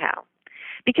somehow,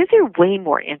 because they're way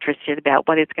more interested about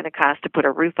what it's going to cost to put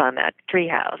a roof on that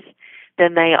treehouse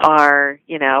than they are,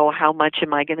 how much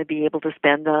am I going to be able to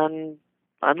spend on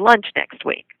lunch next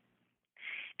week.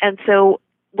 And so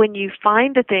when you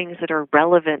find the things that are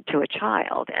relevant to a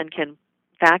child and can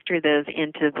factor those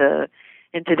into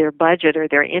their budget or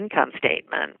their income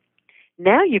statement,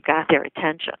 now you've got their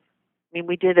attention. I mean,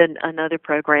 we did another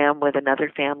program with another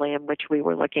family in which we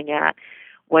were looking at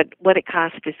what it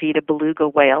costs to feed a beluga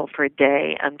whale for a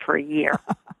day and for a year.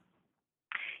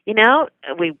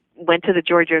 We went to the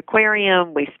Georgia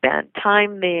Aquarium. We spent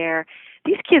time there.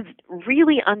 These kids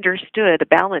really understood a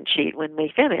balance sheet when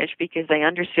they finished because they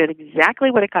understood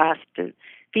exactly what it cost to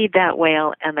feed that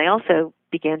whale, and they also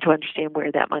began to understand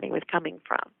where that money was coming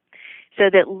from. So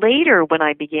that later, when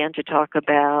I began to talk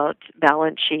about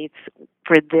balance sheets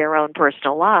for their own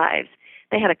personal lives,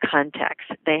 they had a context.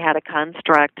 They had a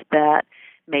construct that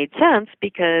made sense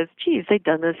because, geez, they'd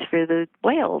done this for the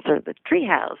whales or the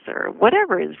treehouse or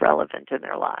whatever is relevant in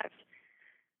their lives.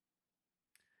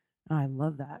 Oh, I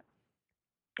love that.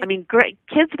 I mean, great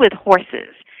kids with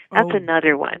horses. That's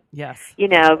another one. Yes.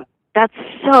 That's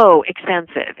so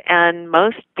expensive, and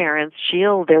most parents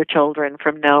shield their children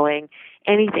from knowing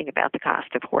anything about the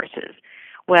cost of horses.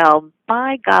 Well,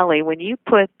 by golly, when you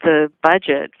put the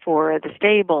budget for the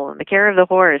stable and the care of the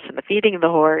horse and the feeding of the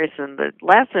horse and the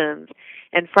lessons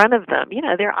in front of them,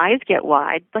 their eyes get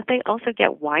wide, but they also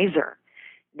get wiser.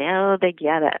 Now they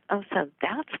get it. Oh, so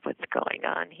that's what's going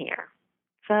on here.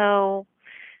 So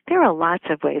there are lots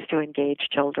of ways to engage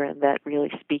children that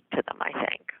really speak to them, I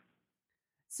think.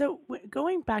 So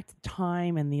going back to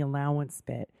time and the allowance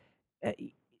bit,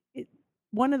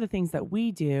 one of the things that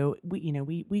we do,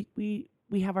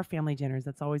 we have our family dinners.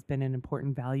 That's always been an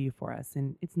important value for us,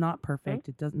 and it's not perfect.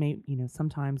 Mm-hmm. It does make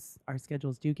sometimes our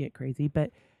schedules do get crazy,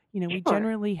 but we Sure.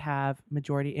 generally have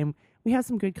majority, and we have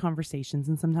some good conversations.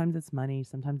 And sometimes it's money,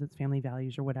 sometimes it's family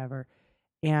values or whatever,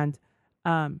 and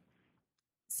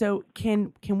so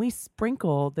can we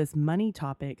sprinkle this money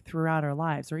topic throughout our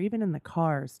lives, or even in the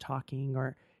cars talking,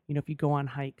 or if you go on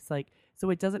hikes, so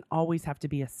it doesn't always have to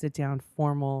be a sit down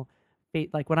formal.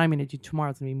 Like what I'm going to do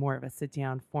tomorrow is going to be more of a sit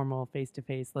down formal face to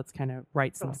face. Let's kind of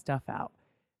write some stuff out.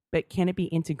 But can it be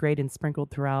integrated and sprinkled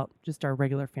throughout just our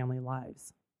regular family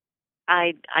lives?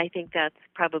 I think that's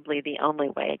probably the only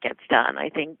way it gets done. I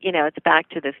think, it's back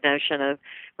to this notion of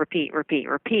repeat, repeat,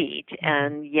 repeat. Mm-hmm.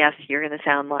 And yes, you're going to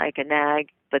sound like a nag,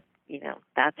 but,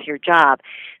 that's your job.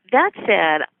 That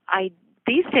said,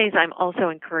 these days I'm also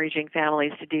encouraging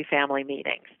families to do family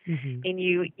meetings. Mm-hmm. And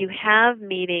you have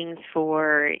meetings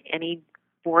for any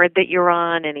board that you're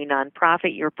on, any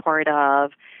nonprofit you're part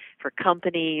of, for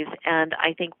companies. And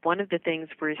I think one of the things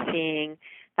we're seeing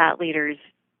thought leaders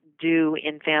do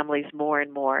in families more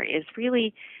and more is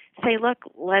really say, look,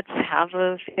 let's have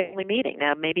a family meeting.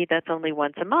 Now, maybe that's only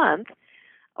once a month,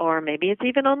 or maybe it's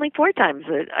even only 4 times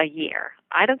a year.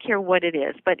 I don't care what it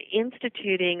is, but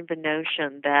instituting the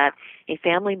notion that a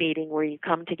family meeting where you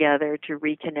come together to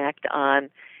reconnect on,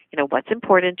 what's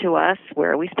important to us,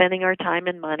 where are we spending our time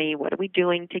and money, what are we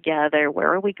doing together,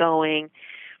 where are we going.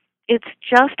 It's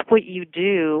just what you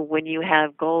do when you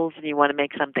have goals and you want to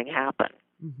make something happen.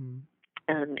 Mm-hmm.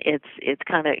 And it's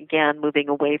kind of, again, moving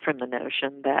away from the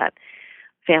notion that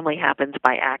family happens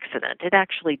by accident. It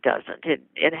actually doesn't.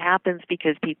 It happens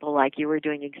because people like you are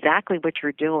doing exactly what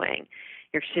you're doing.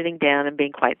 You're sitting down and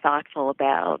being quite thoughtful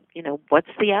about, what's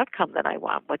the outcome that I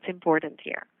want? What's important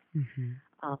here?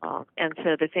 Mm-hmm. And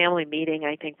so the family meeting,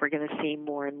 I think we're going to see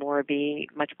more and more be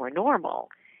much more normal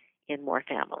in more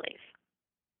families.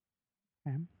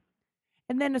 Okay.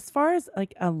 And then as far as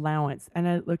like allowance,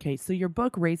 and okay, so your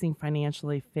book, Raising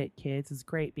Financially Fit Kids, is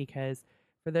great because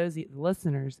for those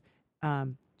listeners,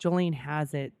 Joline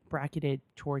has it bracketed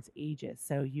towards ages.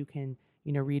 So you can,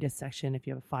 read a section if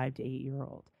you have a 5 to 8 year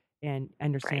old and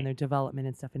understand their development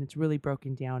and stuff. And it's really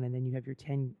broken down. And then you have your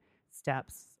 10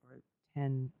 steps or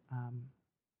 10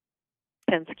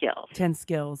 skills. 10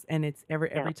 skills. And it's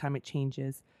every time it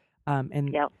changes.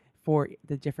 For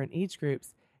the different age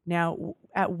groups. Now,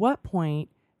 at what point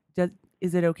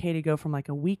is it okay to go from like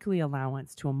a weekly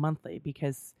allowance to a monthly?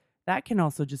 Because that can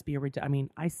also just be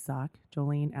I suck,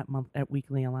 Joline, at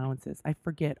weekly allowances. I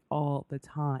forget all the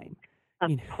time.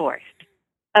 Of course.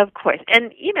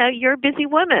 And, you're a busy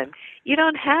woman. You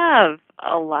don't have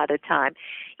a lot of time.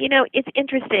 It's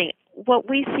interesting. What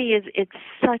we see is it's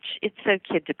so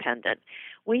kid dependent.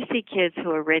 We see kids who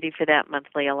are ready for that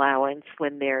monthly allowance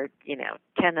when they're,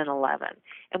 10 and 11.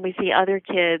 And we see other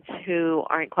kids who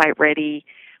aren't quite ready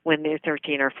when they're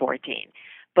 13 or 14.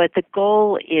 But the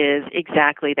goal is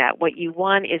exactly that. What you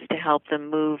want is to help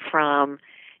them move from,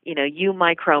 you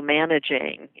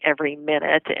micromanaging every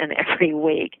minute and every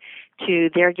week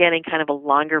to they're getting kind of a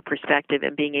longer perspective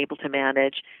and being able to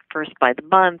manage first by the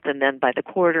month and then by the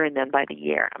quarter and then by the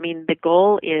year. I mean, the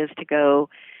goal is to go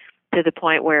to the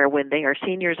point where when they are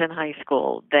seniors in high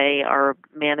school, they are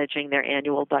managing their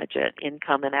annual budget,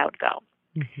 income and outgo.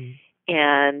 Mm-hmm.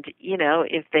 And,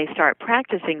 if they start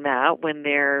practicing that when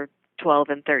they're 12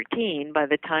 and 13, by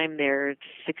the time they're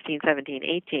 16, 17,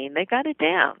 18, they got it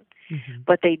down. Mm-hmm.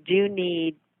 But they do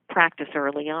need practice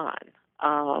early on.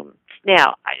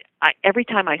 Now, I every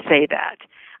time I say that,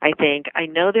 I think, I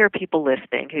know there are people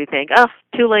listening who think, oh,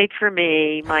 too late for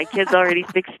me. My kid's already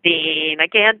 16. I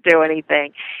can't do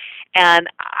anything. And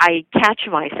I catch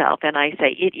myself and I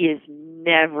say, it is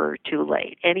never too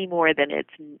late, any more than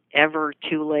it's ever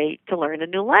too late to learn a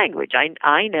new language.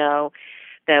 I know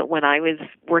that when I was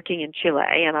working in Chile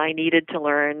and I needed to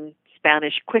learn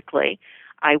Spanish quickly,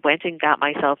 I went and got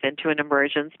myself into an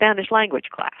immersion Spanish language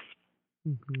class.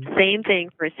 Mm-hmm. Same thing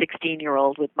for a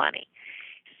 16-year-old with money.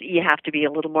 You have to be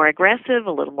a little more aggressive,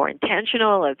 a little more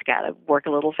intentional. It's got to work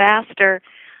a little faster.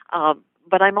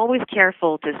 But I'm always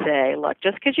careful to say, look,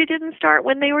 just because you didn't start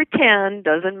when they were 10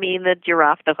 doesn't mean that you're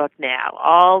off the hook now.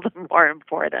 All the more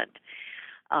important.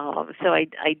 So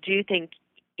I do think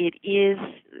it is,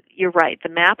 you're right, the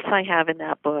maps I have in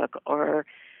that book are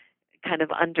kind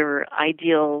of under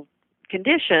ideal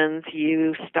conditions.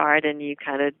 You start and you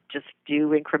kind of just do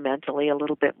incrementally a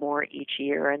little bit more each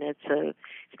year, and it's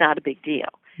not a big deal.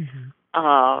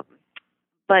 Mm-hmm.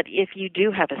 But if you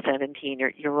do have a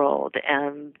 17-year-old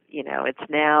and, it's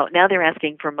now they're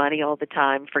asking for money all the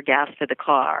time for gas for the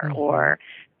car Mm-hmm. or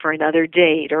for another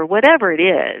date or whatever it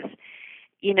is,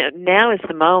 now is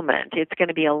the moment. It's going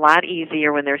to be a lot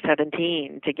easier when they're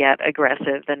 17 to get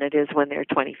aggressive than it is when they're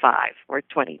 25 or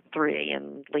 23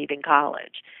 and leaving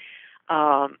college.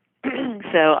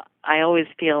 So I always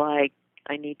feel like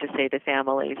I need to say to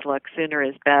families, look, sooner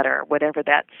is better, whatever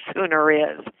that sooner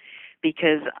is.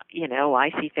 Because, I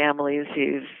see families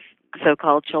whose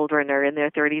so-called children are in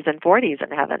their 30s and 40s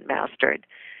and haven't mastered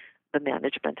the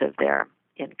management of their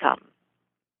income.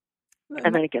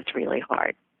 And then it gets really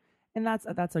hard. And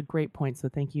that's a great point. So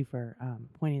thank you for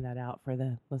pointing that out for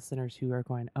the listeners who are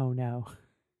going, oh, no.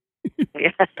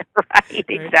 Yeah, right,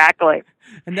 exactly.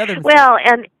 Another mistake. Well,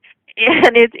 and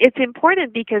it's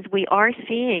important because we are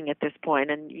seeing at this point,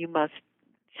 and you must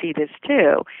see this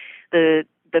too,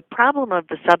 the problem of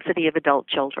the subsidy of adult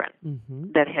children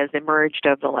mm-hmm. that has emerged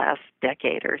over the last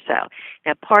decade or so.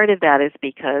 Now, part of that is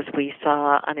because we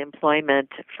saw unemployment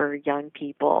for young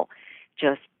people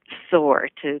just soar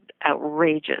to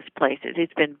outrageous places.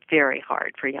 It's been very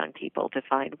hard for young people to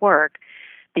find work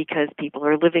because people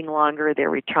are living longer, they're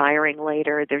retiring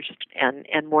later,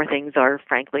 and more things are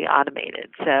frankly automated.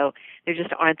 So there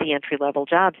just aren't the entry-level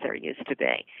jobs there used to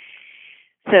be.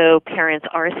 So parents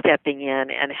are stepping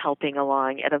in and helping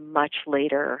along at a much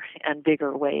later and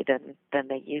bigger way than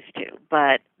they used to.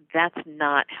 But that's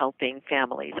not helping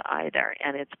families either,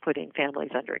 and it's putting families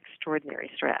under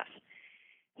extraordinary stress.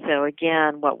 So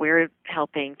again, what we're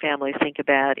helping families think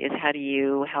about is how do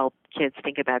you help kids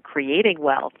think about creating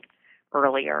wealth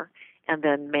earlier and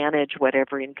then manage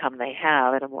whatever income they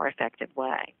have in a more effective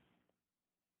way.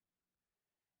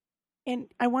 And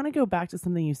I want to go back to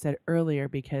something you said earlier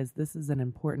because this is an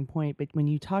important point. But when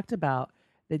you talked about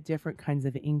the different kinds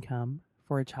of income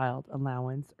for a child,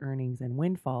 allowance, earnings, and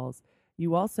windfalls,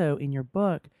 you also in your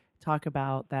book talk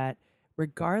about that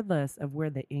regardless of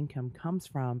where the income comes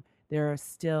from, there are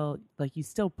still, you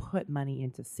still put money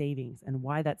into savings and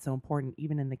why that's so important,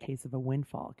 even in the case of a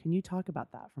windfall. Can you talk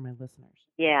about that for my listeners?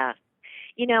 Yeah.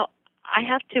 I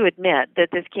have to admit that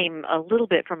this came a little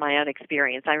bit from my own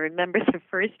experience. I remember the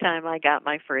first time I got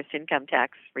my first income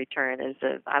tax return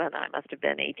I must have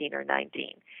been 18 or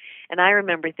 19. And I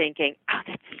remember thinking, oh,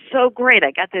 that's so great.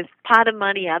 I got this pot of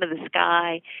money out of the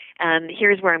sky, and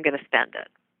here's where I'm going to spend it.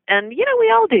 And,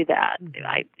 we all do that. Mm-hmm.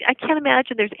 I can't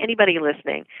imagine there's anybody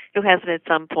listening who hasn't at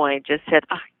some point just said,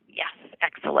 oh, yes,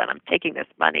 excellent, I'm taking this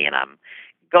money and I'm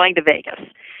going to Vegas.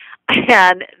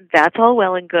 And that's all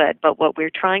well and good, but what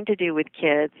we're trying to do with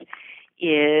kids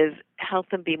is help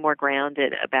them be more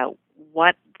grounded about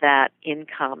what that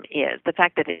income is. The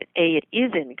fact that it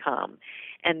is income,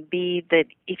 and B, that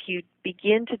if you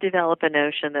begin to develop a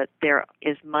notion that there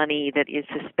is money that is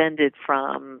suspended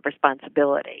from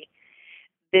responsibility,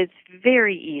 it's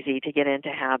very easy to get into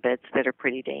habits that are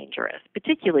pretty dangerous,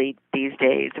 particularly these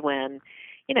days when,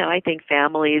 I think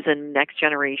families and next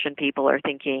generation people are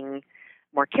thinking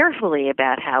more carefully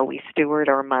about how we steward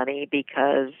our money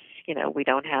because, we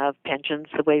don't have pensions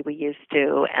the way we used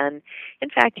to. And in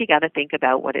fact, you got to think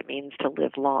about what it means to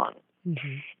live long.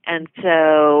 Mm-hmm. And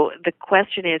so the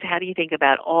question is, how do you think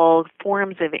about all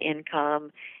forms of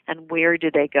income and where do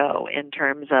they go in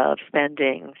terms of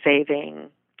spending, saving,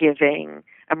 giving,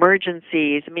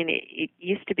 emergencies? I mean, it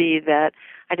used to be that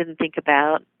I didn't think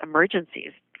about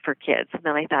emergencies for kids. And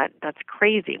then I thought, that's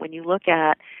crazy. When you look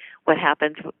at what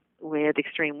happens with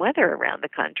extreme weather around the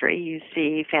country, you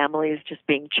see families just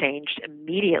being changed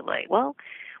immediately. Well,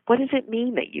 what does it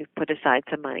mean that you've put aside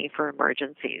some money for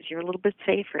emergencies? You're a little bit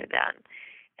safer then.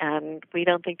 And we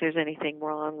don't think there's anything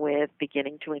wrong with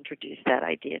beginning to introduce that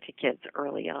idea to kids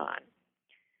early on.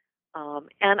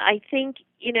 And I think,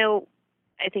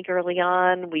 early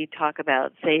on we talk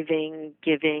about saving,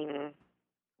 giving,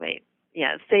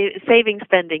 saving,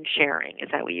 spending, sharing is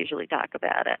how we usually talk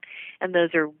about it. And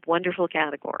those are wonderful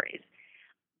categories.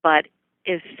 But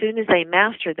as soon as they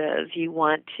master those, you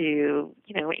want to,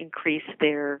 increase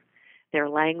their their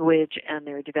language and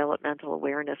their developmental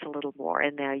awareness a little more,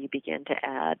 and now you begin to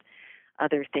add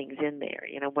other things in there.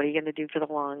 What are you going to do for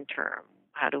the long term?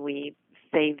 How do we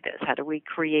save this? How do we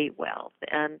create wealth?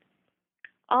 And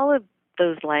all of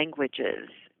those languages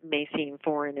may seem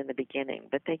foreign in the beginning,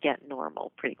 but they get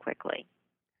normal pretty quickly.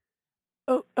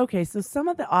 Oh, okay. So some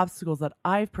of the obstacles that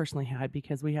I've personally had,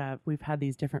 because we've had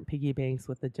these different piggy banks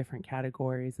with the different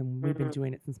categories, and we've been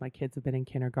doing it since my kids have been in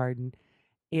kindergarten,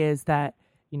 is that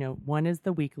one is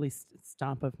the weekly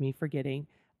stomp of me forgetting,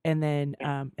 and then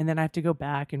I have to go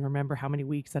back and remember how many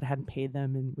weeks that I hadn't paid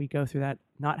them, and we go through that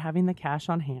not having the cash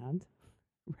on hand,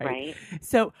 right?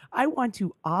 So I want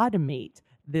to automate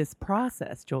this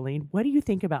process, Joline. What do you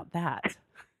think about that?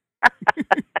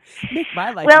 Make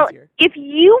my life easier. If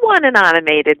you want an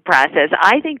automated process,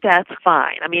 I think that's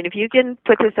fine. I mean, if you can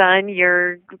put this on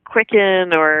your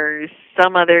Quicken or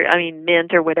some other,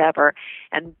 Mint or whatever,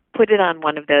 and put it on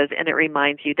one of those, and it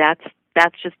reminds you, that's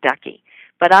just ducky.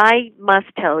 But I must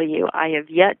tell you, I have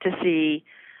yet to see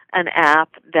an app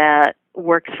that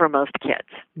works for most kids.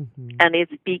 And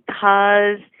it's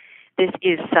because this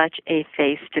is such a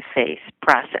face-to-face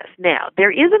process. Now,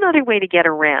 there is another way to get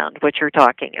around what you're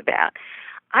talking about.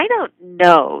 I don't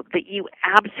know that you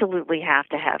absolutely have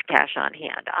to have cash on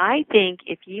hand. I think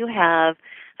if you have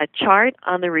a chart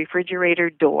on the refrigerator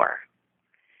door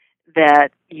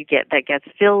that gets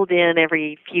filled in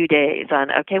every few days on,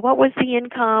 okay, what was the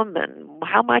income and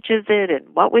how much is it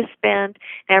and what was spent.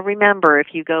 Now remember, if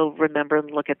you remember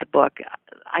and look at the book,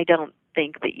 I don't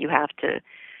think that you have to,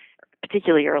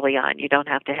 particularly early on, you don't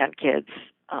have to have kids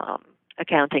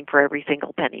accounting for every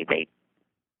single penny they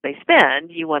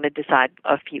spend. You want to decide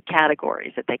a few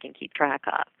categories that they can keep track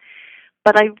of.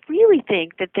 But I really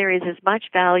think that there is as much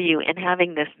value in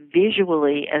having this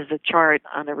visually as a chart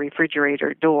on a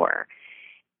refrigerator door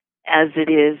as it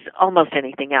is almost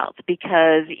anything else,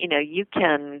 because you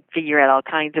can figure out all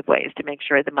kinds of ways to make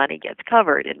sure the money gets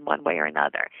covered in one way or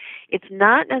another. It's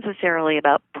not necessarily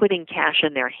about putting cash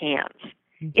in their hands.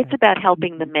 Okay. It's about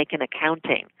helping them make an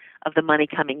accounting of the money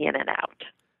coming in and out.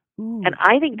 Ooh. And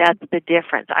I think that's the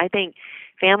difference. I think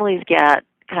families get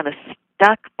kind of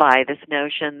stuck by this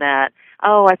notion that,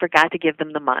 I forgot to give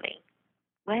them the money.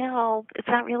 Well, it's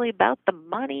not really about the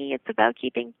money. It's about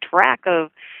keeping track of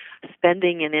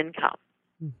spending and income.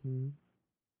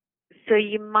 So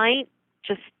you might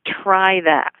just try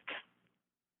that.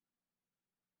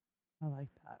 I like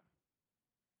that.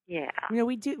 Yeah.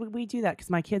 We do that because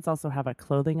my kids also have a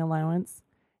clothing allowance.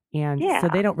 And so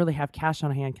they don't really have cash on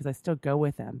hand because I still go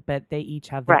with them, but they each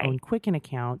have their own Quicken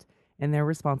account, and they're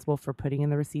responsible for putting in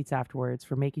the receipts afterwards,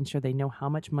 for making sure they know how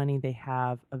much money they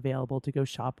have available to go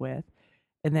shop with.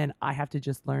 And then I have to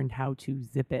just learn how to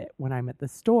zip it when I'm at the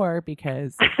store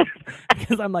because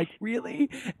I'm like,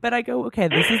 really? But I go, okay,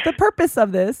 this is the purpose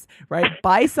of this, right?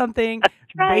 Buy something,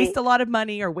 waste a lot of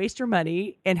money or waste your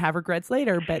money and have regrets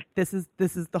later. But this is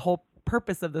the whole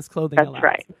purpose of this clothing allowance. That's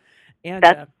right. And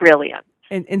that's brilliant.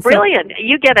 And brilliant.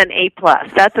 You get an A+.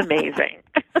 That's amazing.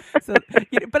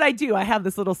 But I have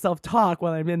this little self-talk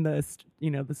while I'm in the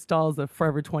stalls of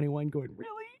Forever 21 going,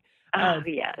 really?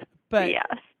 Yes. But, yes.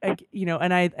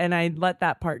 And I let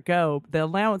that part go. The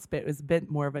allowance bit was a bit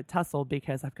more of a tussle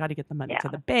because I've got to get the money to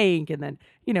the bank. And then,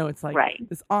 it's like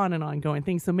this on and on going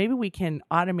thing. So maybe we can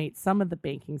automate some of the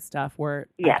banking stuff where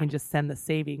I can just send the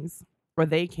savings, or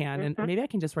they can. And maybe I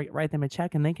can just write them a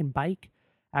check and they can bike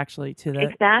actually to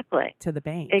the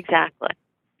bank. Exactly.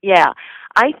 Yeah.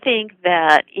 I think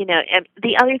that, and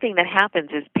the other thing that happens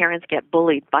is parents get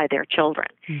bullied by their children.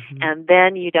 And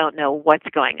then you don't know what's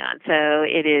going on. So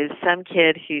it is some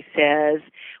kid who says,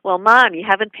 well, Mom, you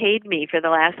haven't paid me for the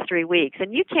last 3 weeks.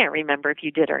 And you can't remember if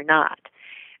you did or not.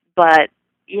 But,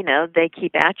 they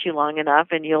keep at you long enough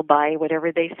and you'll buy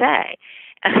whatever they say.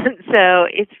 And so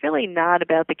it's really not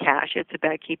about the cash. It's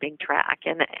about keeping track.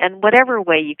 And whatever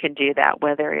way you can do that,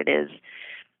 whether it is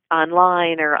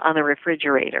online or on the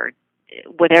refrigerator,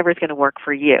 whatever's going to work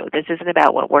for you. This isn't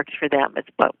about what works for them. It's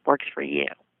what works for you.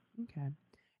 Okay.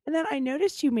 And then I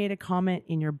noticed you made a comment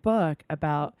in your book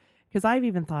about, because I've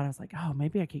even thought, I was like,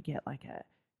 maybe I could get like a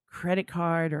credit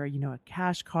card or, a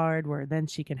cash card where then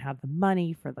she can have the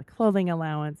money for the clothing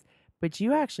allowance. But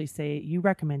you actually say you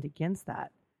recommend against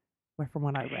that, from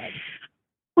what I read.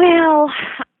 Well,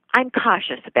 I'm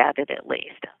cautious about it, at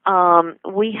least.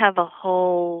 We have a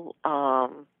whole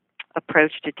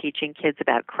approach to teaching kids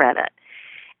about credit.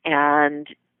 And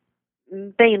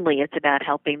mainly it's about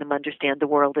helping them understand the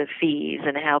world of fees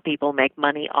and how people make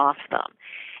money off them.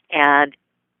 And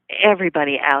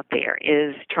everybody out there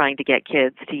is trying to get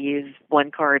kids to use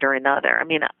one card or another. I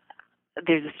mean,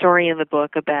 there's a story in the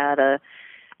book about a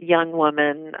young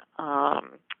woman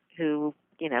who,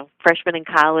 freshman in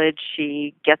college,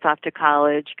 she gets off to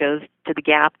college, goes to the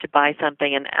Gap to buy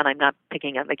something, and I'm not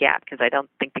picking on the Gap because I don't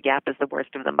think the Gap is the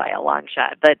worst of them by a long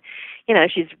shot. But,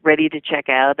 she's ready to check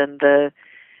out, and the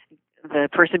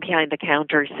person behind the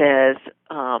counter says,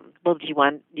 well, do you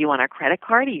want our credit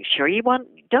card? Are you sure you want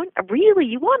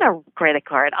a credit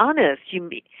card? Honest.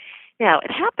 Now,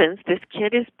 it happens, this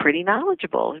kid is pretty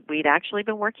knowledgeable. We'd actually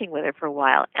been working with her for a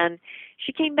while. And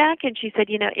she came back and she said,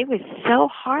 it was so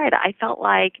hard. I felt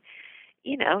like,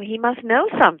 he must know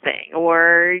something,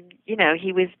 or,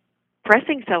 he was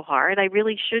pressing so hard. I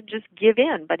really should just give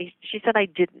in. But she said, I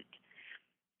didn't.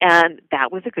 And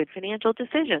that was a good financial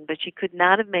decision. But she could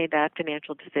not have made that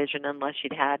financial decision unless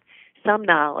she'd had some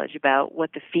knowledge about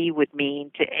what the fee would mean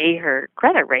to A, her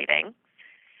credit rating,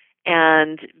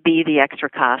 and B, the extra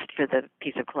cost for the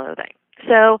piece of clothing.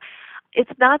 So it's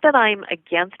not that I'm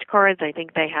against cards. I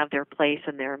think they have their place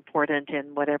and they're important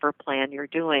in whatever plan you're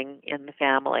doing in the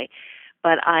family.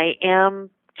 But I am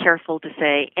careful to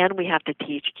say, and we have to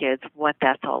teach kids what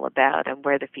that's all about and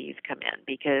where the fees come in,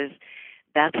 because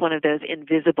that's one of those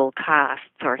invisible costs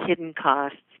or hidden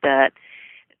costs that,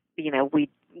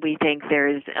 we think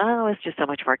it's just so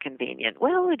much more convenient.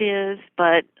 Well, it is,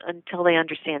 but until they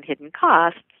understand hidden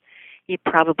costs, you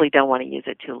probably don't want to use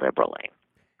it too liberally.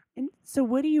 And so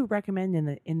what do you recommend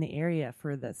in the area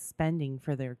for the spending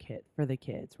for the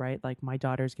kids, right? Like my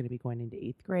daughter's going to be going into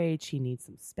 8th grade. She needs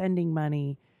some spending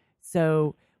money.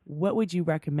 So what would you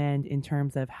recommend in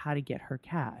terms of how to get her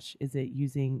cash? Is it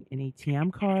using an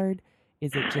ATM card?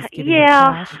 Is it just giving her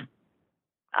cash?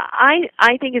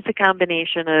 I think it's a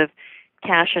combination of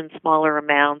cash and smaller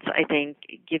amounts. I think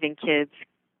giving kids,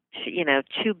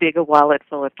 too big a wallet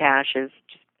full of cash is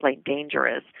just plain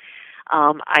dangerous.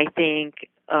 I think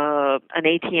an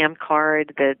ATM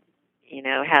card that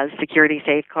has security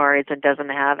safeguards and doesn't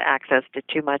have access to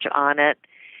too much on it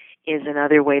is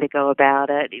another way to go about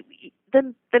it.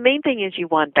 The main thing is you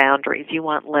want boundaries, you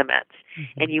want limits,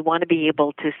 and you want to be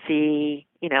able to see.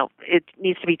 It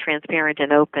needs to be transparent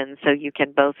and open so you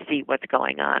can both see what's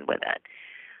going on with it.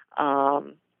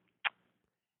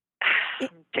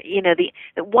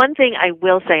 The one thing I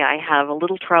will say I have a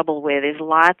little trouble with is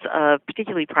lots of,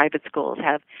 particularly private schools,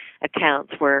 have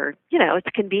accounts where, it's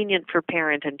convenient for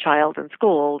parent and child in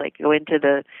school. They go into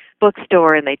the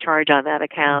bookstore and they charge on that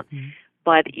account,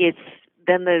 but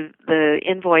then the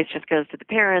invoice just goes to the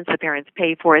parents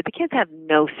pay for it. The kids have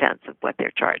no sense of what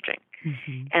they're charging.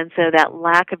 And so that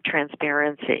lack of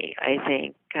transparency, I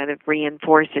think, kind of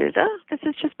reinforces, this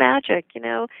is just magic,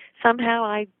 somehow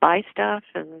I buy stuff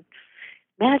and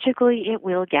magically it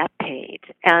will get paid.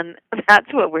 And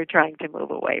that's what we're trying to move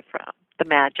away from, the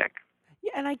magic.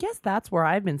 Yeah, and I guess that's where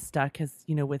I've been stuck because,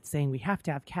 with saying we have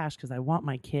to have cash because I want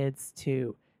my kids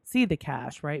to see the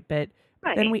cash, right? But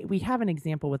then we have an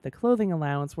example with the clothing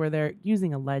allowance where they're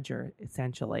using a ledger,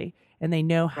 essentially, and they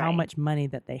know how much money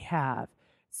that they have.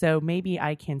 So maybe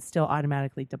I can still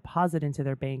automatically deposit into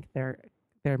their bank their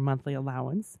monthly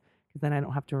allowance, because then I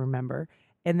don't have to remember.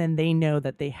 And then they know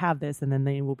that they have this, and then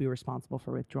they will be responsible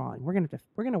for withdrawing. We're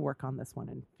gonna work on this one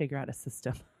and figure out a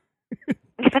system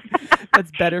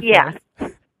that's better for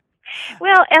us.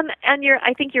 Well, and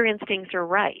I think your instincts are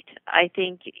right. I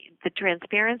think the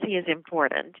transparency is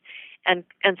important, and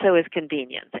so is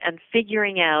convenience. And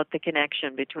figuring out the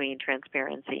connection between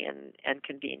transparency and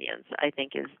convenience, I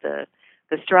think, is the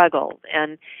struggle.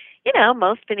 And,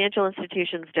 most financial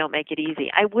institutions don't make it easy.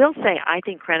 I will say I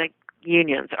think credit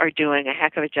unions are doing a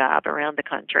heck of a job around the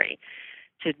country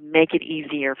to make it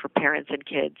easier for parents and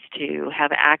kids to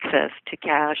have access to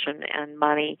cash and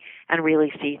money and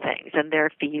really see things. And their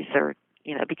fees are,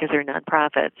 because they're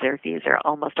nonprofits, their fees are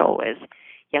almost always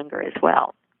younger as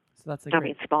well. So that's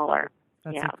smaller.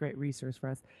 That's a great resource for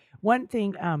us. One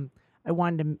thing I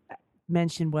wanted to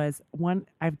mention was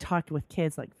I've talked with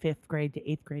kids like 5th grade to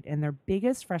 8th grade, and their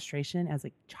biggest frustration as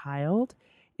a child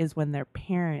is when their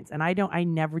parents, and I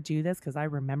never do this because I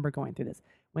remember going through this,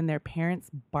 when their parents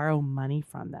borrow money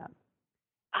from them.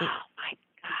 Oh my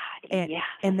God.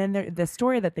 And then the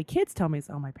story that the kids tell me is,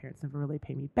 my parents never really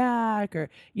pay me back, or,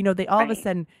 they all of a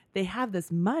sudden they have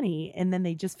this money and then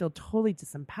they just feel totally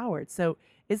disempowered. So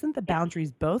isn't the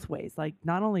boundaries both ways? Like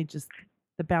not only just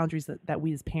the boundaries that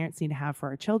we as parents need to have for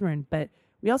our children, but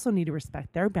we also need to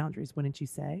respect their boundaries, wouldn't you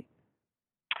say?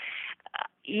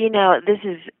 This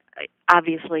is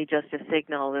obviously just a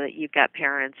signal that you've got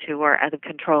parents who are out of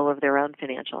control of their own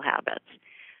financial habits,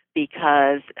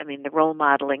 because, the role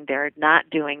modeling they're not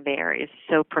doing there is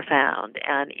so profound,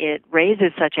 and it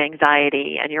raises such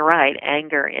anxiety, and you're right,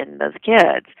 anger in those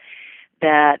kids,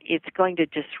 that it's going to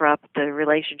disrupt the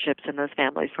relationships in those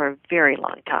families for a very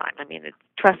long time. I mean, it's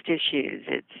trust issues,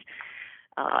 it's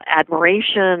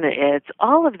admiration, it's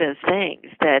all of those things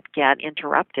that get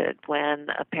interrupted when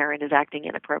a parent is acting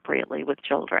inappropriately with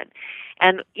children.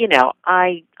 And,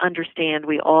 I understand,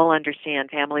 we all understand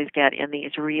families get in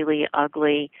these really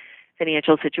ugly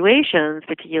financial situations,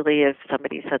 particularly if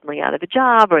somebody's suddenly out of a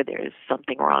job or there's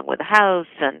something wrong with the house.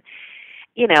 And,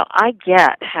 I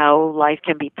get how life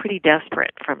can be pretty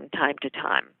desperate from time to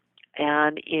time.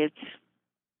 And it's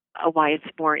why it's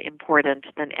more important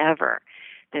than ever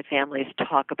that families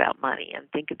talk about money and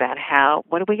think about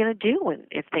what are we going to do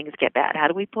if things get bad? How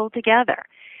do we pull together?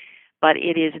 But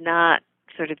it is not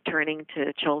sort of turning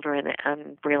to children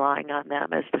and relying on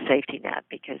them as the safety net,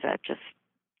 because that just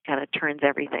kind of turns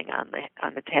everything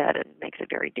on its head and makes it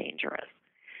very dangerous.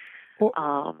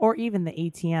 Or even the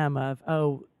ATM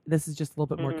of, this is just a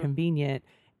little bit more convenient,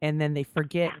 and then they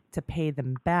forget to pay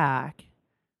them back,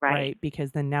 right?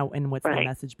 Because then now, and what's the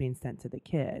message being sent to the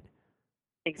kid?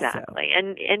 Exactly, so.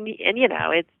 and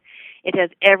it has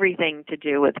everything to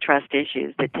do with trust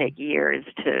issues that take years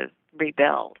to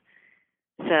rebuild.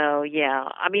 So yeah,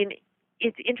 I mean,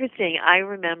 it's interesting. I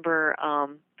remember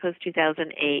post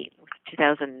 2008,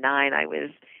 2009, I was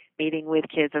meeting with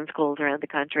kids in schools around the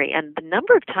country, and the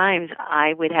number of times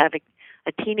I would have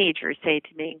a teenager say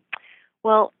to me,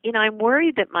 well, I'm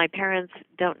worried that my parents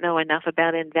don't know enough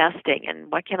about investing,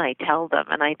 and what can I tell them?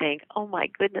 And I think, oh my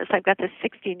goodness, I've got this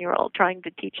 16-year-old trying to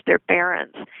teach their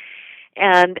parents.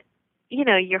 And,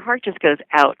 your heart just goes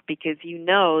out, because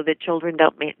that children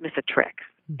don't miss a trick.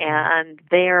 Mm-hmm. And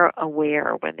they're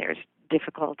aware when there's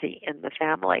difficulty in the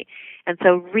family. And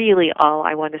so really all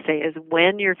I want to say is,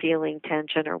 when you're feeling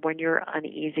tension or when you're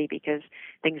uneasy because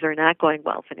things are not going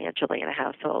well financially in a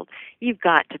household, you've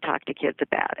got to talk to kids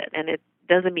about it. And it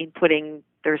doesn't mean putting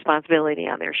the responsibility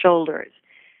on their shoulders,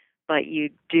 but you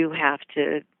do have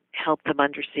to help them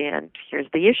understand,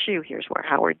 here's the issue, here's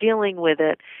how we're dealing with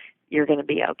it, you're going to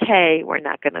be okay, we're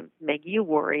not going to make you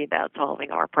worry about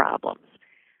solving our problems.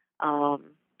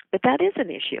 But that is an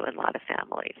issue in a lot of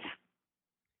families.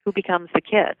 Who becomes the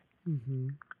kid?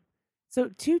 Mm-hmm. So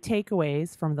 2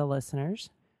 takeaways from the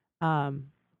listeners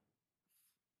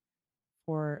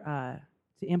for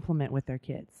to implement with their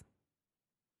kids.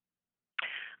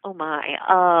 Oh my.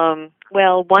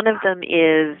 Well, one of them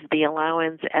is the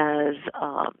allowance as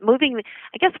moving.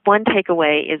 I guess one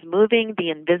takeaway is moving the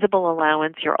invisible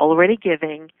allowance you're already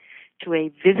giving to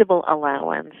a visible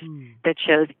allowance that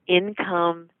shows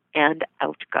income and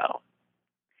outgo.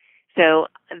 So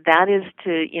that is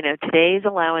today's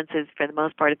allowances for the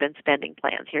most part have been spending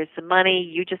plans. Here's some money,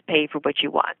 you just pay for what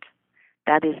you want.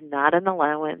 That is not an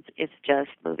allowance, it's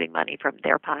just moving money from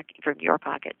your pocket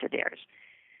to theirs.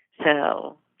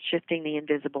 So shifting the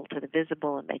invisible to the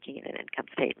visible and making it an income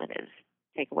statement is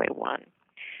takeaway 1.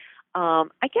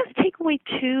 I guess takeaway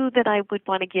 2 that I would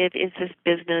want to give is this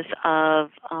business of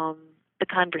the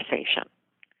conversation.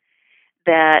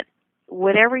 That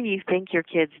whatever you think your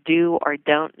kids do or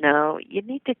don't know, you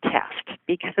need to test,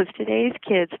 because today's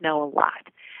kids know a lot.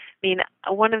 I mean,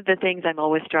 one of the things I'm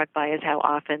always struck by is how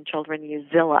often children use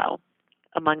Zillow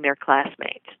among their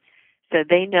classmates. So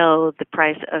they know the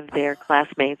price of their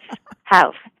classmates'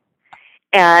 house.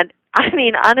 And, I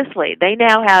mean, honestly, they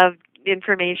now have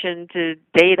information to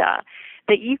data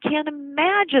that you can't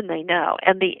imagine they know.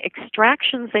 And the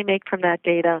extractions they make from that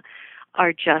data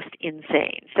are just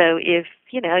insane. So if,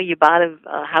 you bought a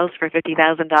house for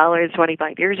 $50,000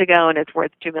 25 years ago and it's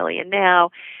worth $2 million now,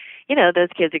 those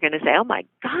kids are going to say, oh my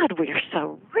God, we are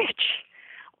so rich,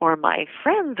 or my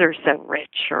friends are so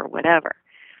rich, or whatever.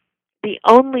 The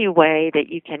only way that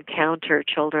you can counter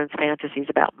children's fantasies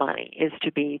about money is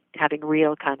to be having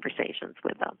real conversations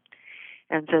with them.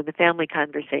 And so the family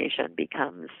conversation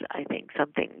becomes, I think,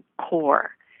 something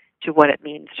core to what it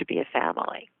means to be a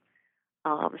family.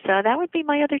 So that would be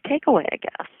my other takeaway, I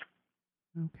guess.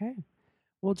 Okay.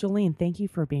 Well, Joline, thank you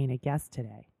for being a guest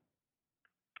today.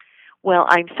 Well,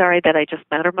 I'm sorry that I just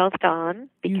mouthed on,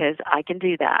 because I can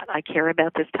do that. I care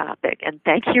about this topic, and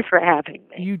thank you for having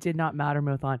me. You did not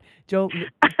mouth on.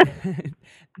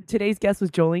 Today's guest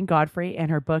was Joline Godfrey,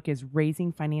 and her book is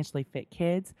Raising Financially Fit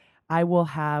Kids. I will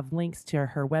have links to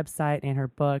her website and her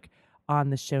book on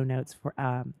the show notes for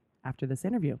after this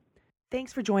interview.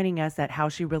 Thanks for joining us at How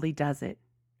She Really Does It.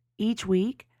 Each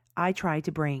week, I try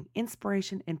to bring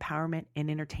inspiration, empowerment, and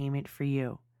entertainment for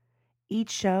you.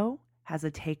 Each show has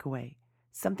a takeaway,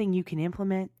 something you can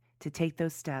implement to take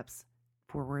those steps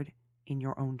forward in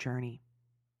your own journey.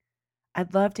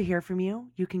 I'd love to hear from you.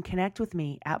 You can connect with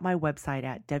me at my website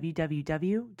at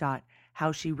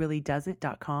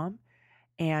www.howshereallydoesit.com,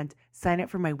 and sign up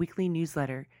for my weekly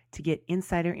newsletter to get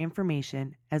insider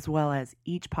information as well as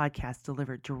each podcast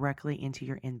delivered directly into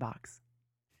your inbox.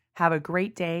 Have a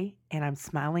great day, and I'm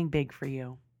smiling big for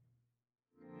you.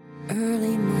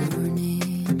 Early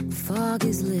morning, fog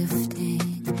is lifting.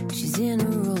 She's in a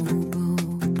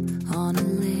rowboat on a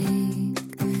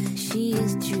lake. She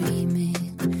is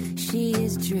dreaming, she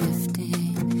is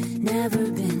drifting.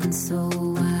 Never been so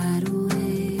wide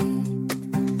awake.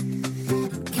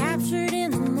 Captured